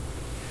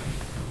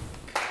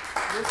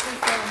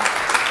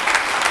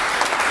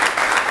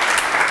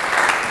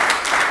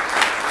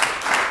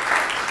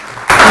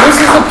 This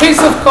is a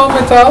piece of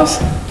Komitas.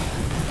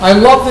 I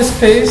love this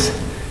piece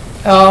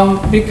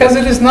because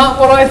it is not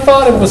what I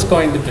thought it was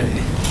going to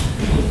be.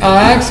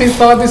 I actually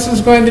thought this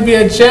was going to be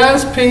a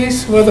jazz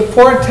piece with a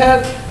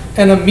quartet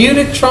and a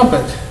muted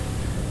trumpet.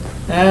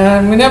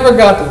 And we never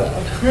got to that.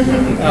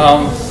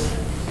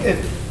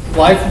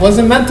 Life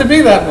wasn't meant to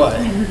be that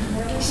way.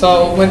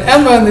 So when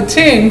Emma and the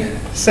team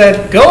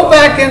said, go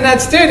back in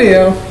that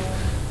studio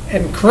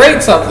and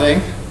create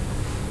something,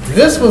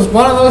 this was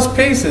one of those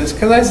pieces,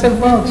 because I said,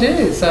 well,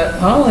 geez,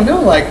 I only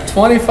know like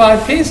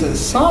 25 pieces,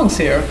 songs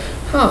here.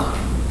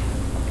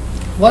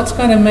 What's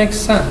going to make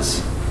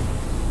sense?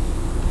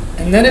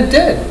 And then it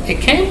did.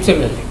 It came to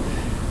me,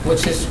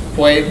 which is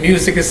the way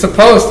music is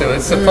supposed to.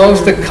 It's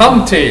supposed to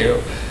come to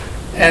you.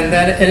 And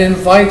then it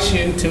invites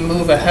you to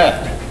move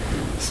ahead.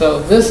 So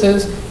this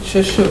is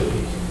Shoushigi.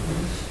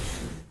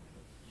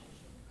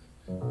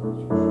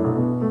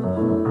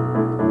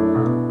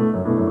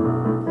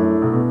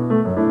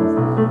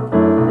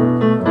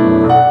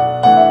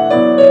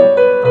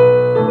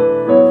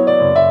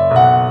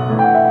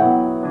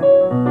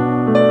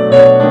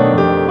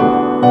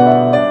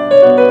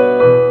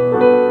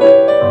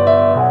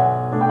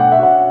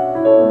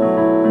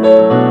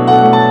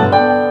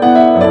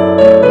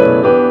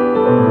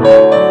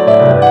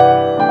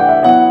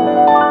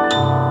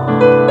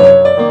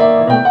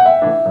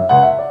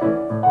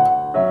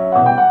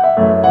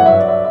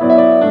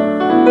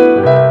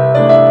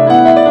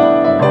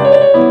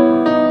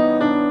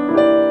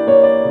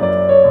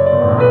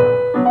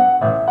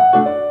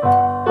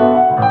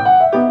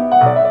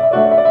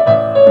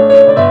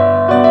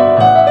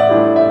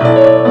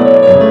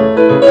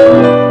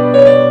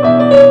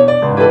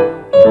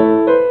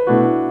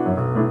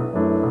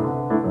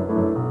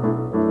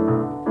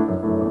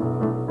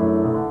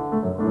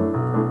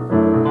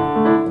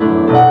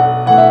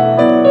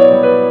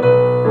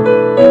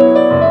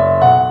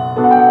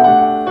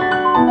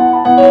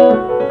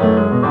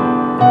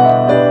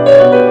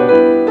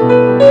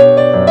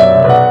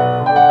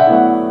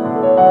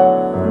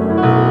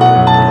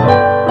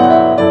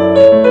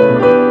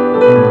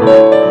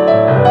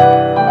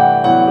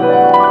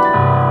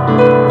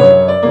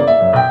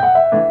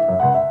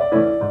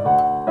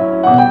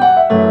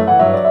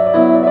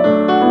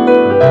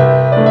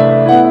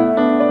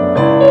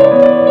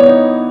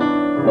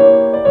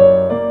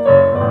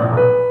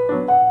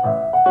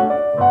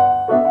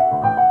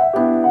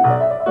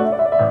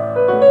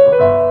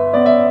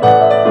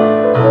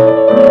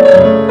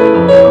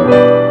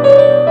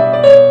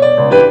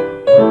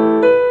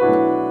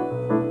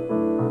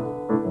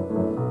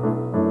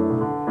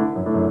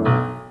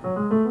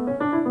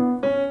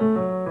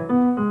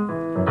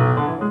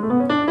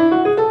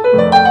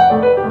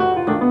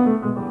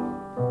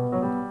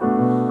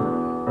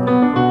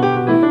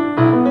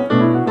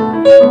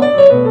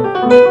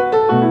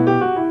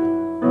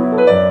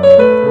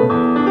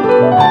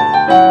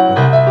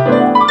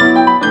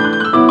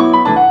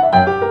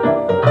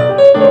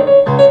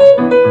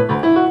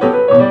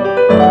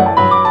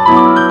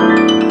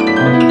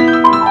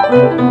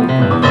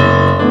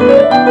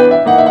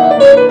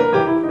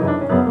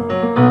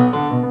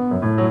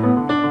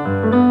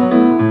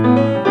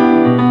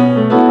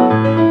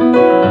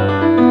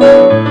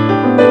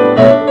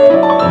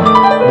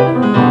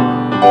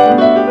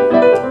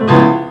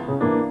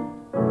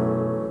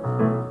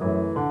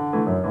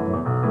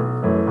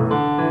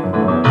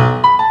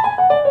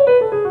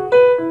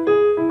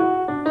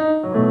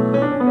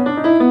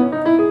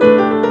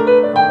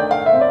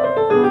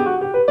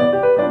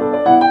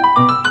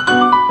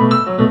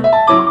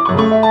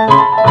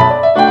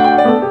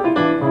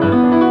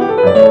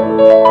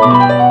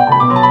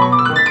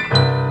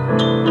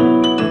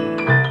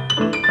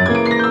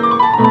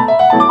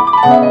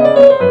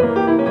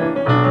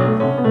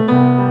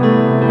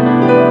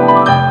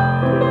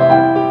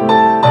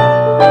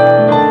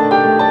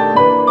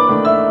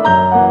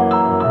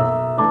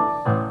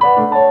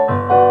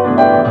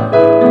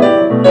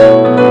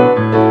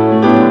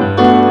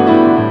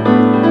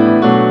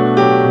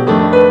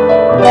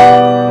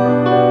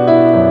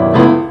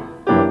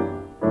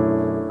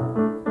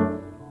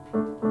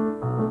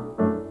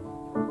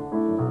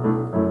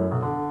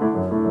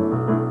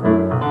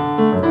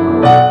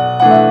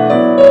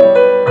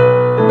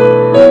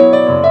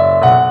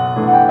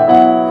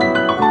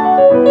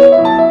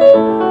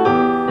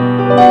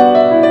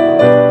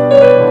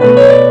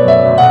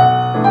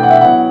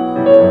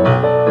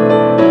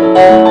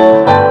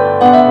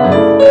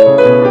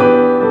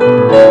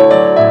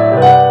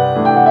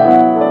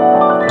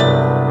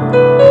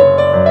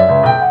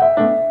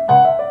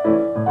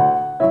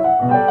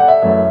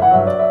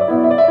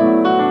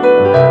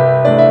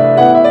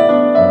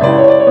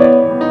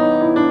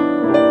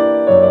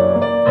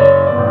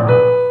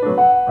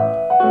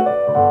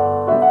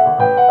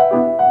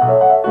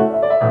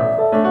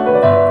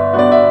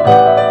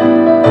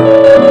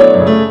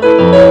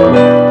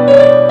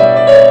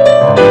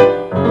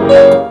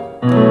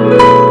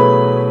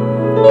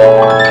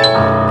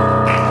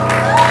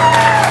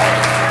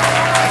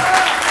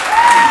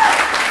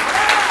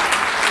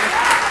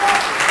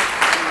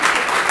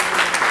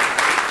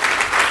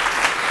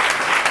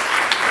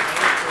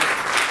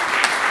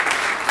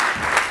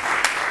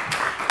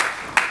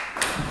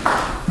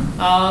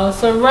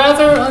 It's a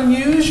rather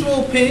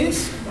unusual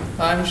piece.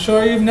 I'm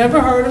sure you've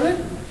never heard of it.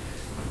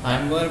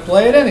 I'm going to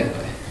play it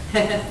anyway.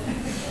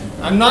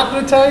 I'm not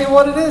going to tell you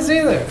what it is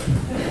either.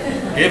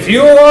 If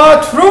you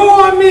are true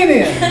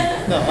Armenian.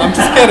 No, I'm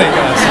just kidding,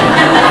 guys.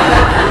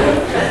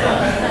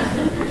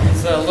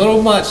 It's a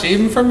little much,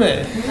 even for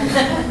me.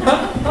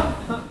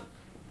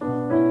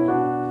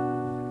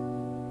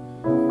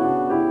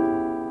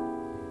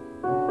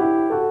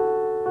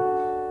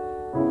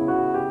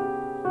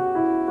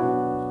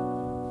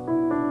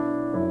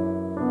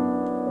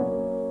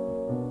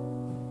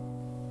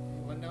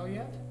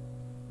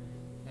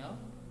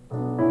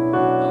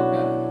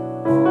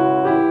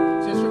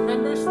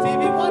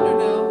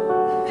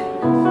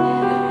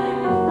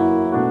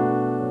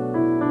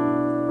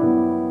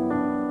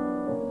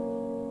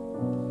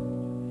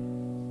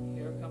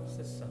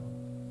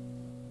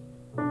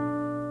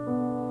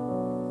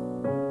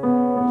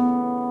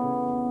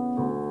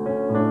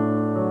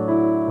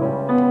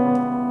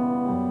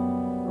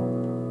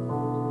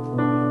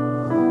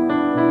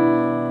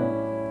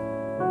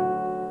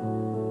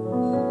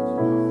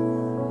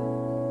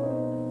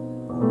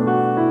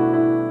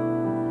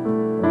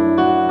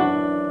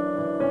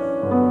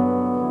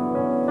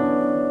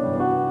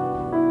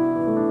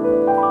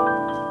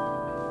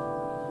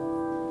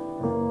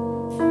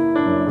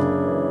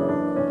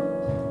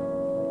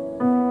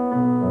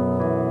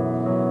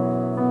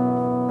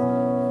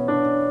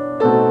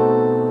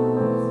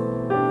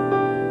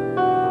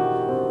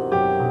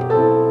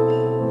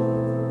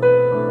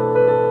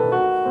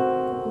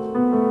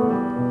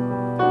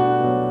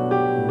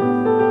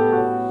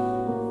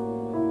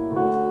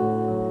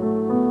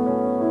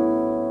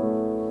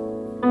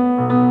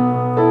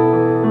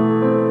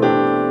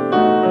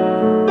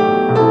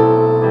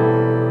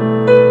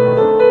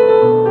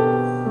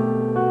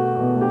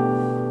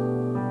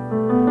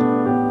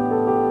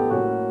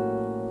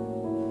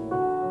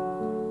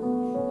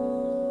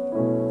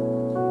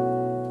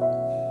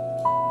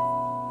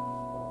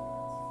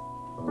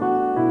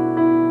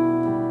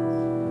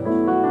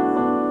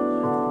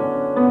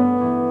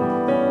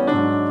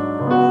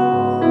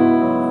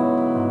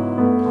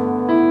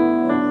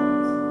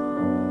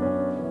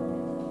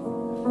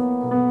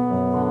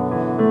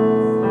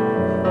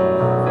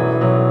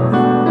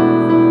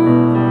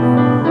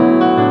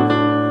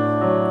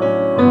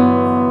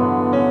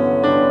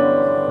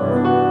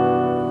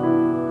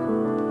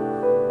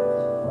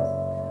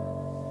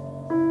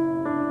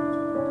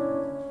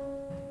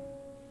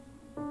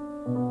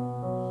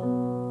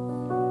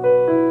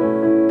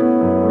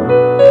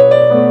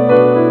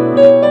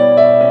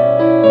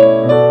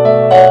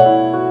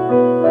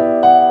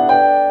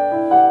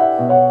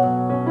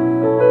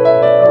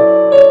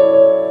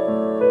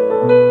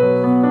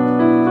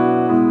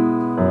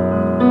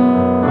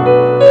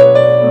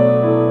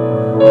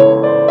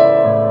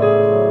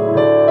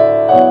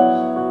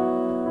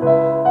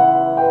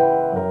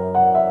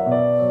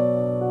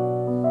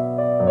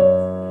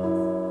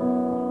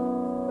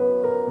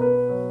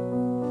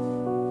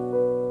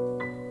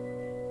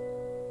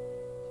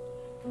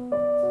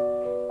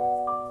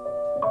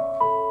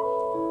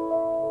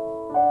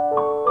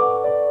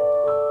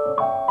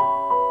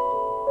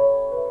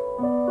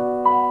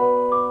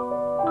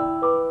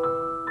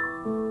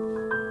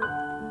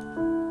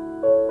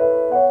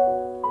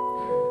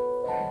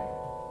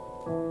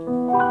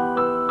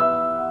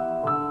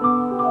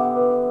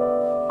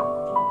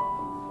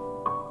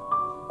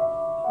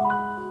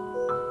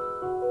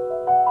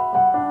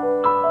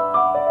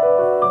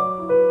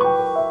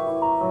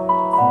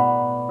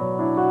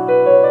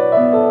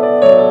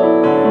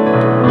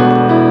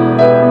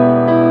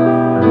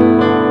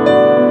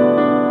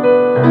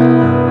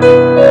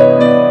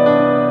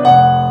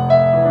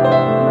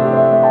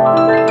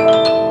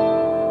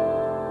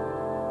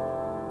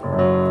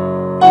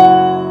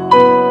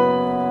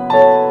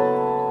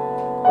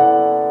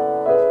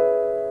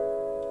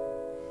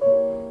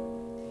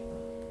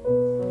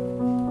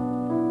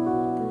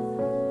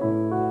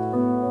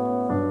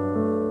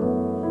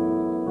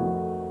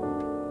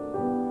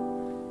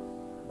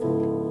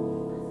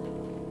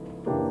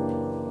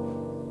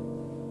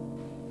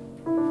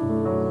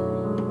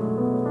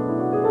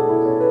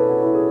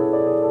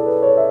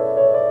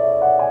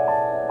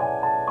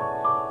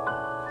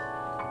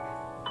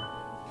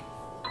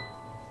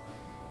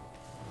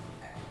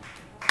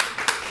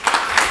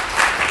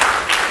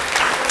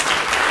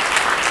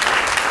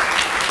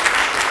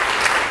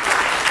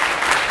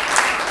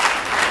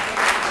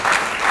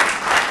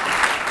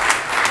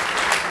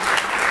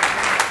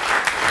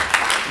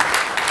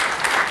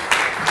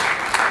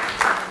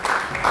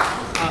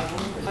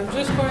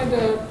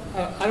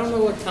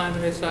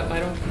 I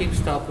don't keep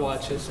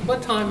stopwatches.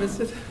 What time is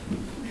it?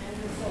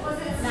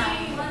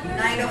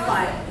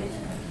 9:05.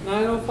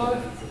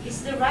 9:05?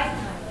 It's the right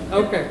time.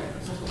 Okay.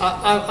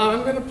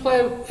 I'm going to play,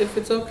 if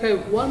it's okay,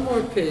 one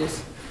more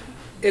piece.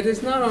 It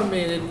is not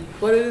Armenian,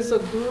 but it is a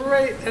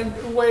great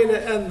way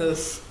to end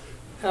this.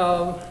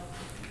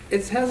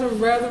 It has a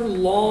rather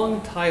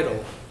long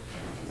title.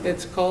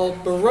 It's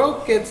called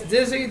Baroque Gets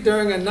Dizzy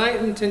During a Night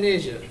in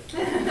Tunisia.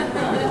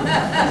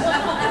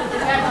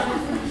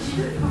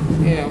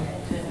 Yeah.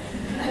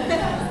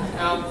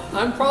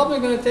 I'm probably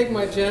going to take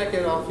my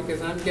jacket off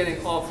because I'm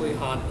getting awfully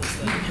hot in this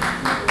thing.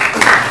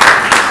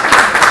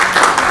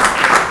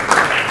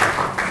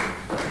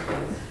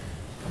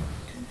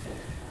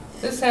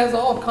 This has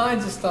all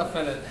kinds of stuff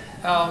in it.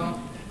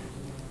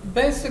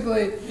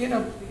 Basically, you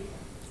know,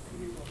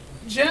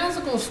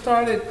 Jazzical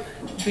started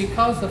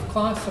because of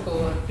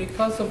classical and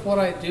because of what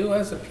I do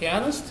as a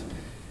pianist,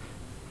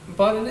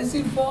 but it has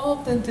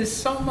evolved into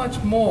so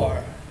much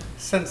more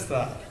since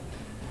that.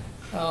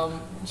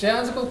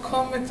 Jazzical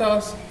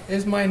Komitas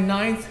is my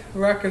 9th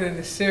record in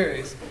the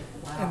series,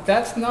 and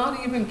that's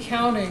not even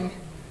counting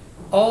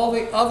all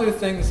the other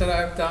things that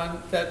I've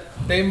done that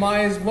they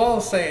might as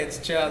well say it's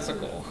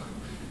Jazzical.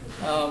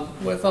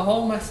 With a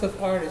whole mess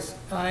of artists,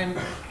 I'm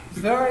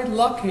very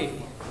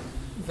lucky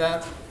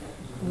that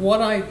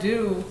what I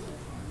do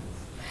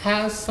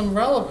has some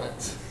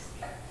relevance,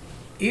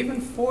 even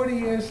 40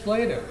 years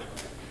later.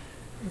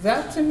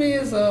 That to me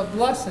is a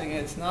blessing.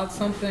 It's not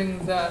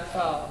something that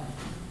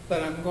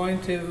that I'm going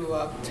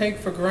to take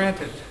for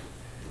granted.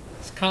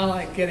 It's kind of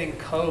like getting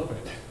COVID.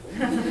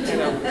 You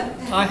know,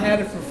 I had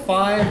it for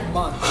 5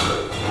 months,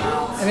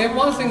 and it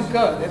wasn't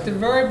good at the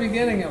very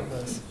beginning of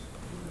this.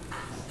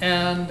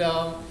 And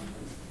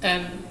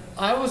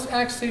I was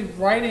actually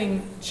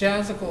writing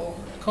Jazzical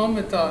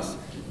Komitas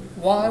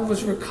while I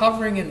was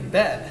recovering in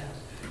bed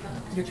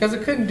because I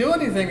couldn't do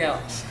anything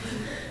else.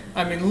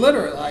 I mean,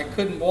 literally, I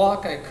couldn't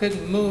walk, I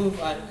couldn't move,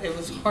 it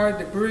was hard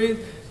to breathe,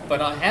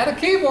 but I had a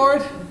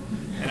keyboard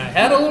and I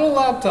had a little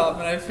laptop,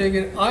 and I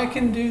figured I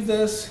can do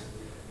this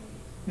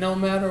no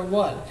matter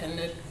what, and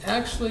it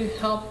actually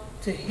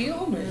helped to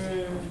heal me.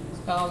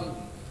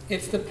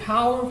 It's the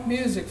power of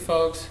music,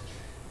 folks.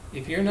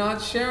 If you're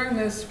not sharing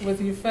this with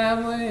your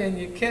family and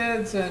your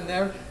kids, and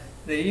then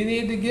you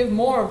need to give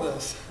more of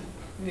this,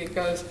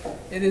 because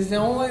it is the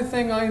only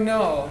thing I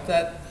know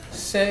that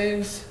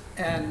saves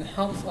and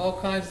helps all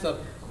kinds of stuff.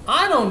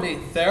 I don't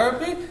need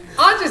therapy.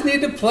 I just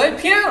need to play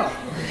piano.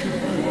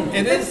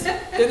 It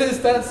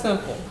is that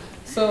simple.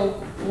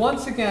 So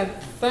once again,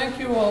 thank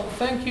you all.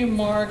 Thank you,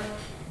 Mark.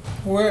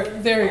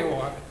 There you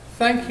are.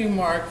 Thank you,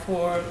 Mark,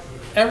 for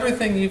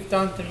everything you've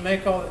done to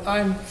make all.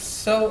 I'm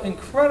so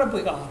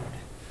incredibly honored.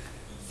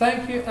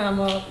 Thank you,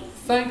 Emma.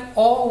 Thank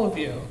all of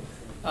you.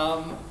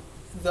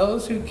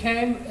 Those who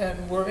came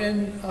and were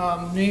in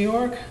New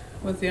York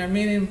with the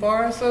Armenian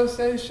Bar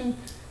Association,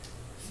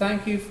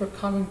 thank you for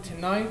coming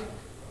tonight.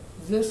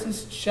 This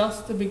is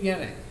just the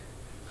beginning.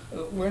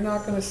 We're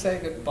not going to say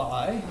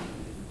goodbye.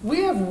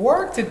 We have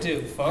work to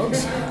do,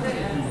 folks.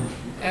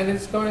 And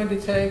it's going to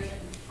take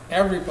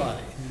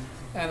everybody.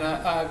 And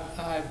I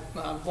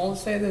won't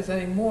say this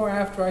anymore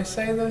after I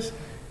say this.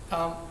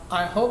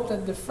 I hope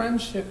that the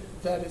friendship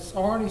that is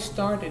already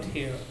started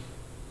here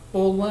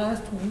will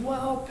last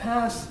well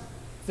past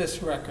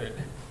this record.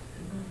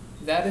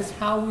 That is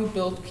how we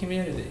build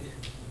community.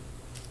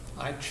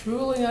 I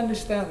truly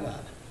understand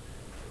that,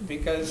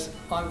 because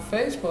on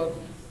Facebook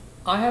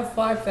I have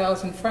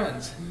 5,000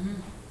 friends,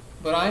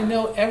 but I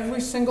know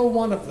every single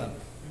one of them.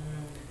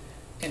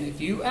 And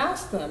if you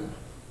ask them,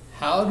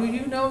 how do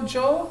you know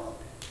Joel?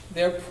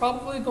 They're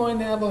probably going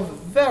to have a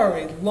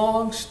very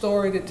long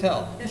story to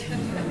tell.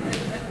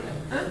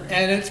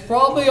 And it's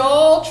probably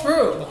all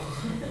true.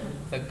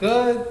 The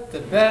good, the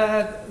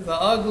bad, the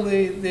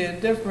ugly, the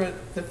indifferent,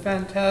 the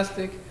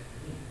fantastic.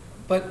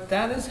 But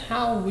that is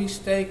how we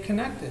stay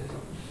connected.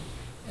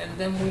 And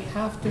then we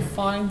have to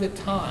find the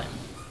time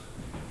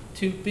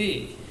to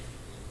be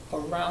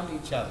around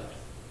each other.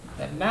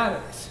 That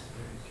matters.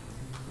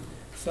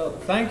 So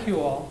thank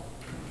you all,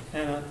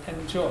 and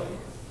enjoy.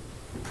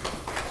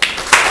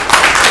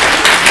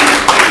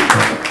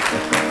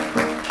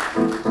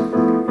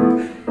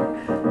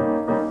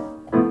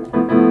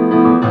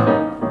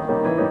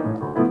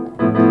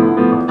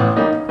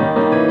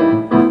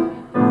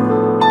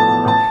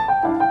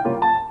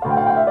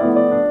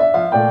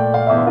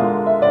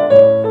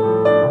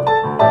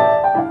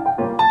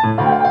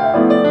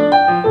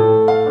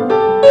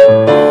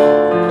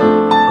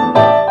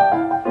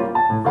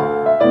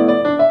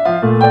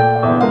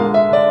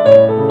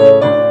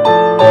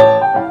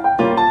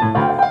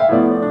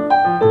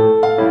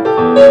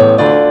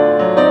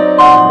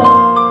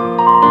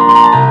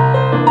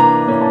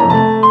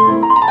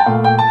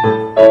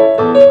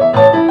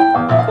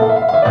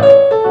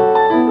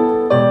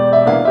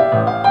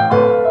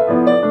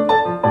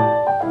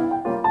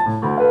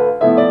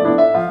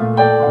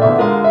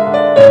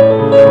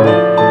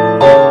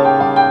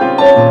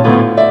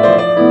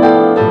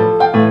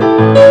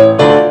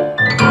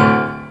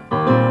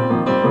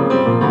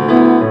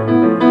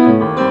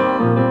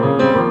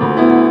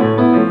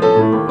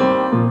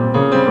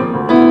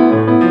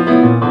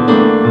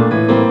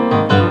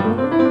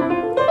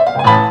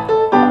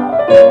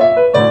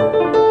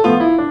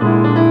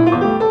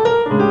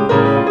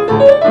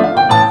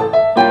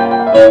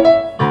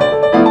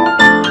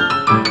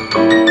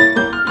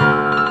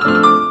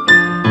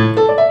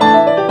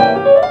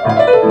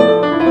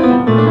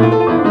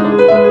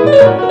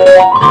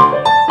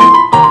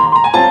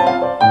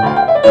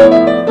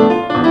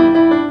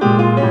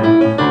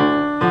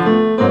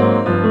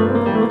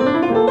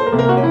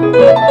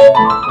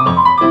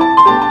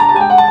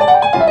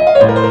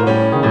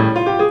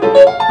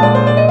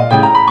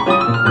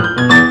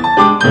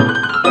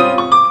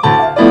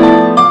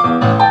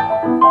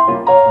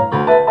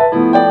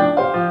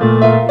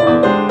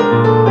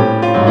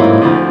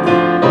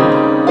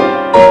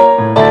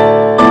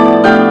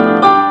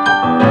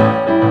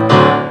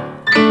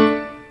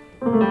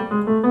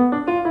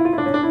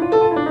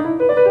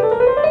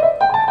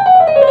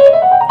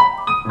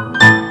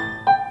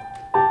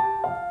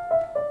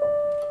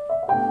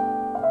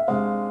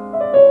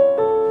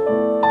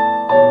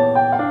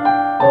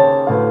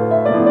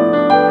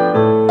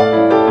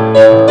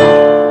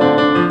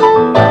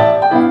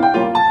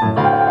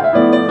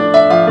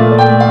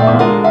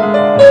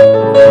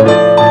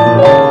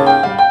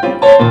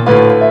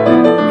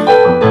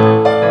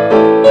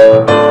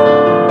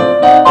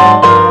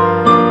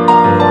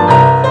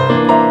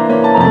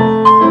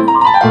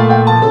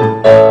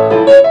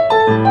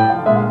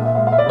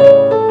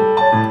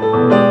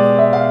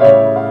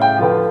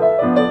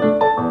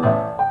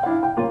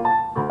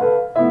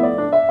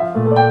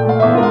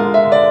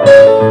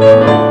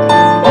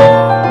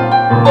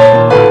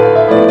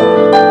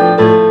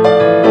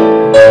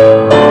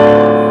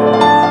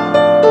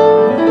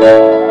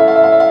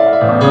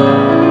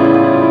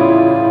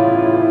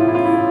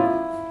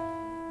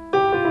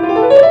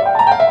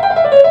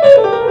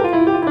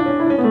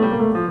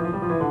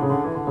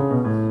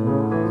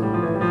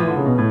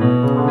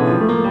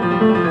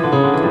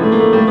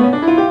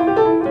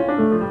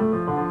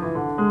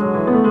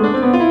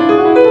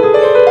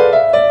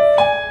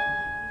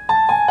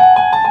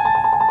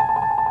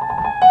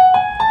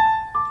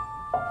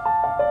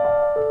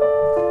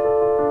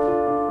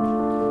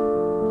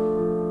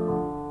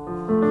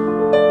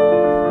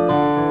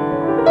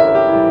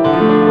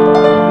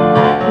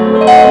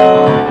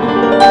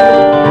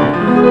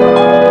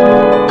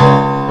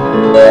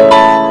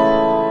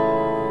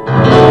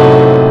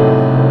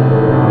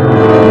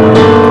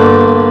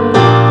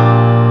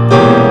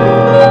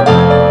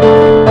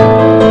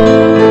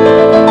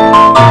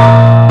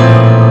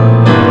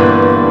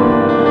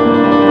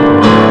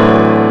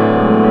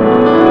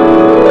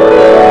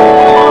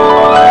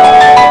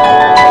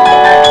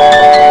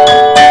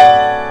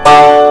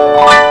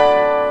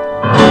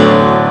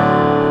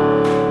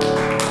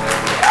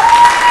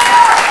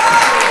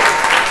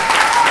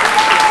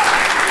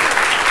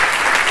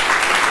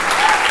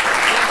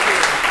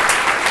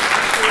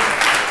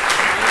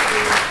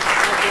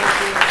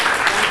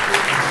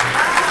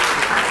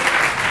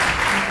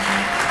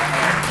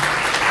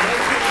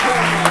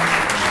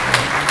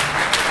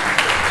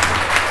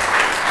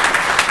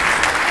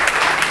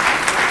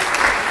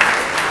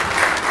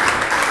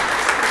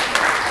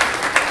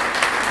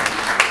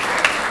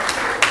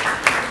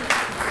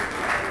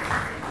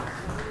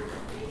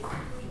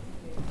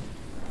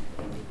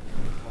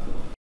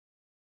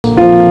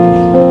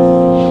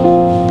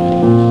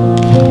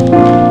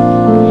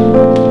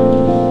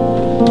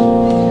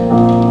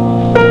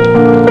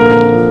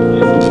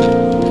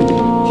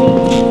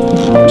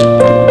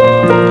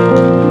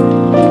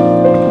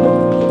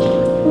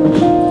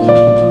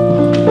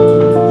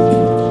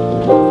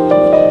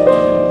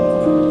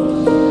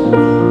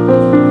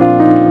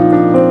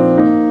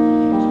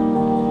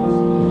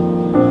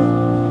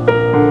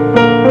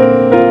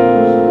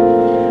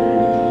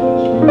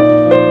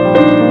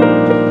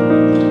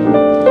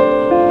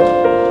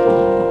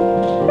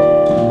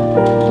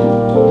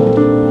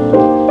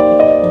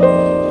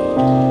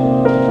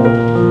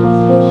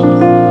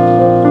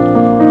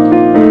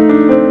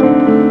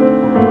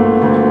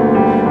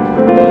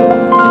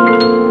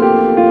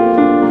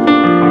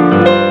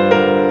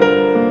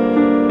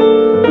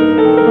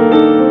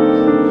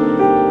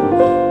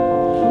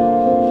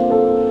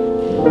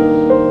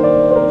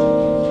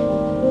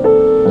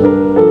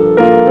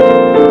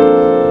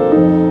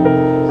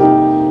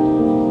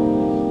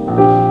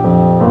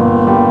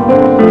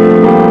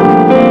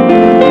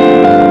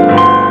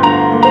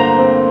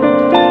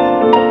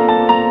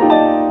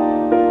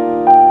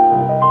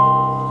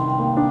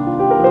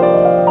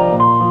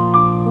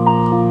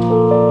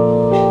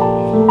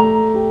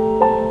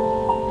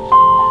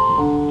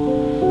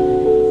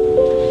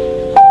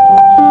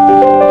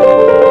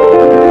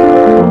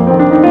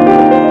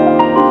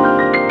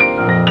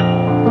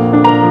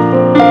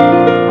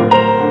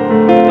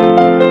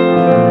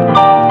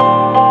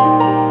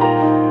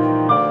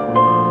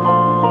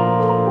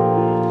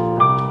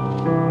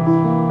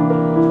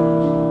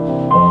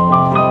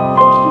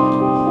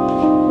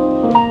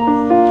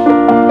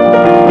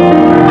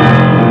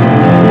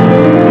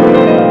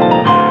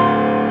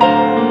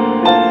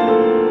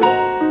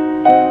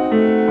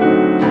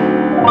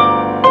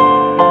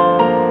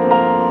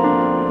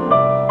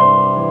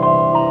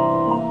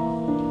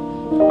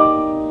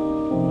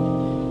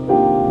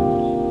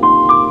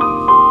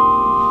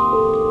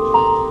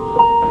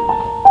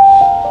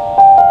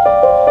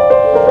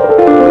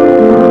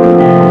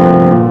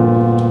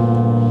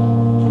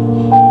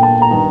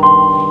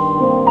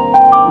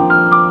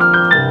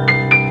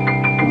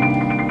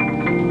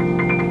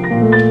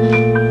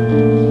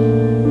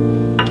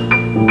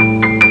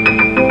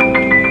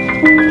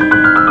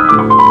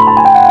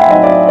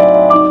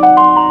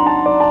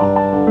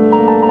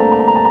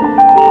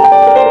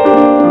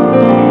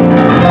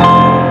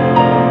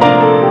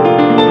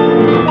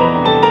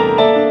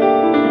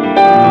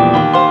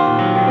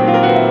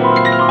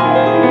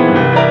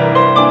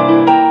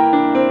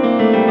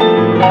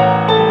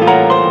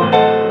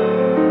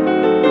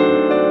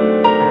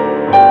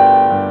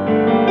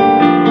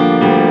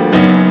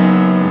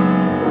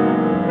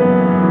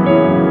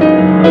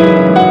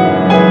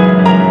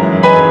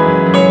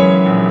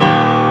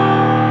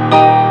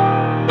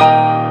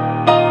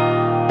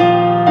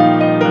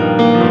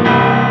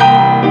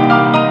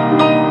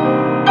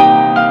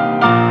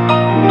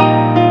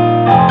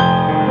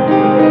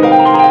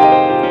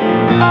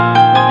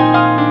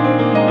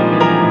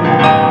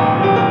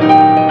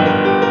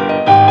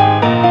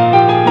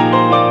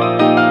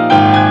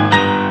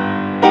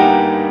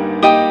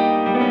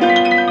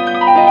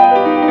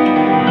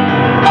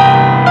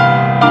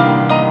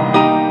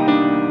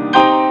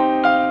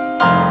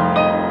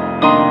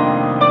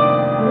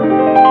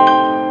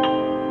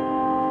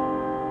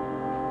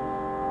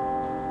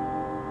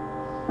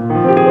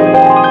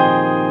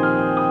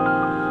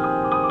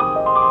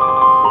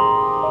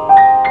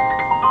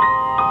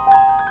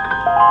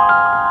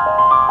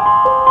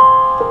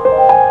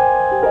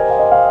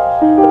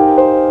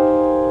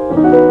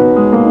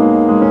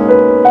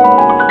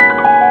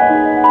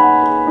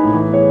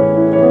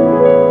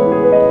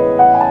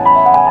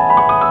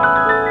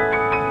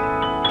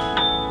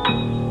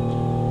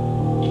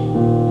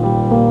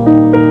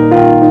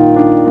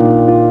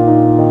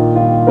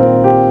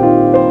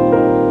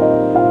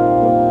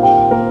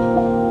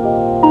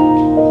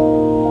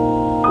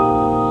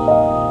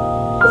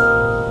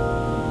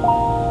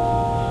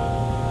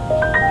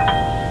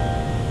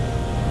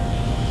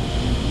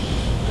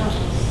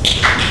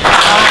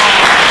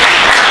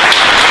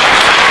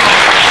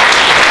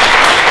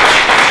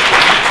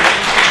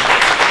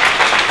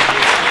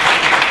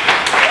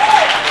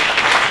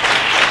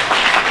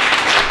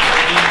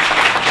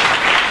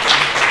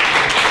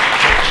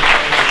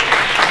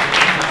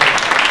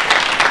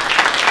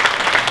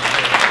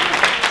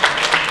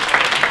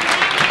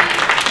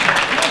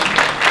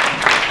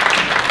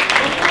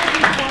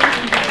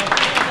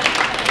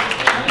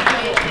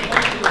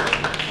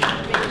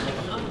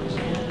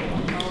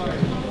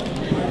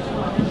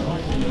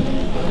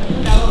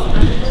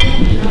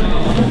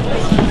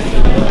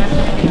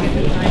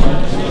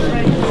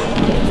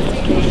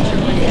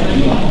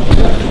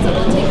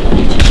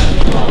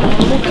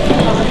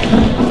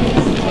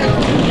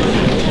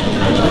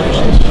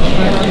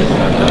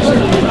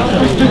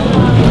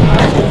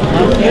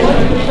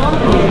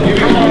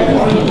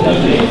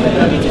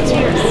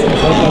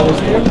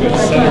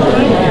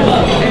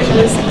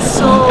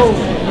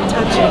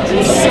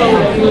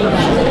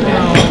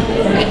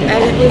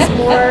 And it was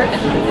more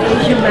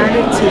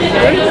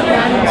humanity.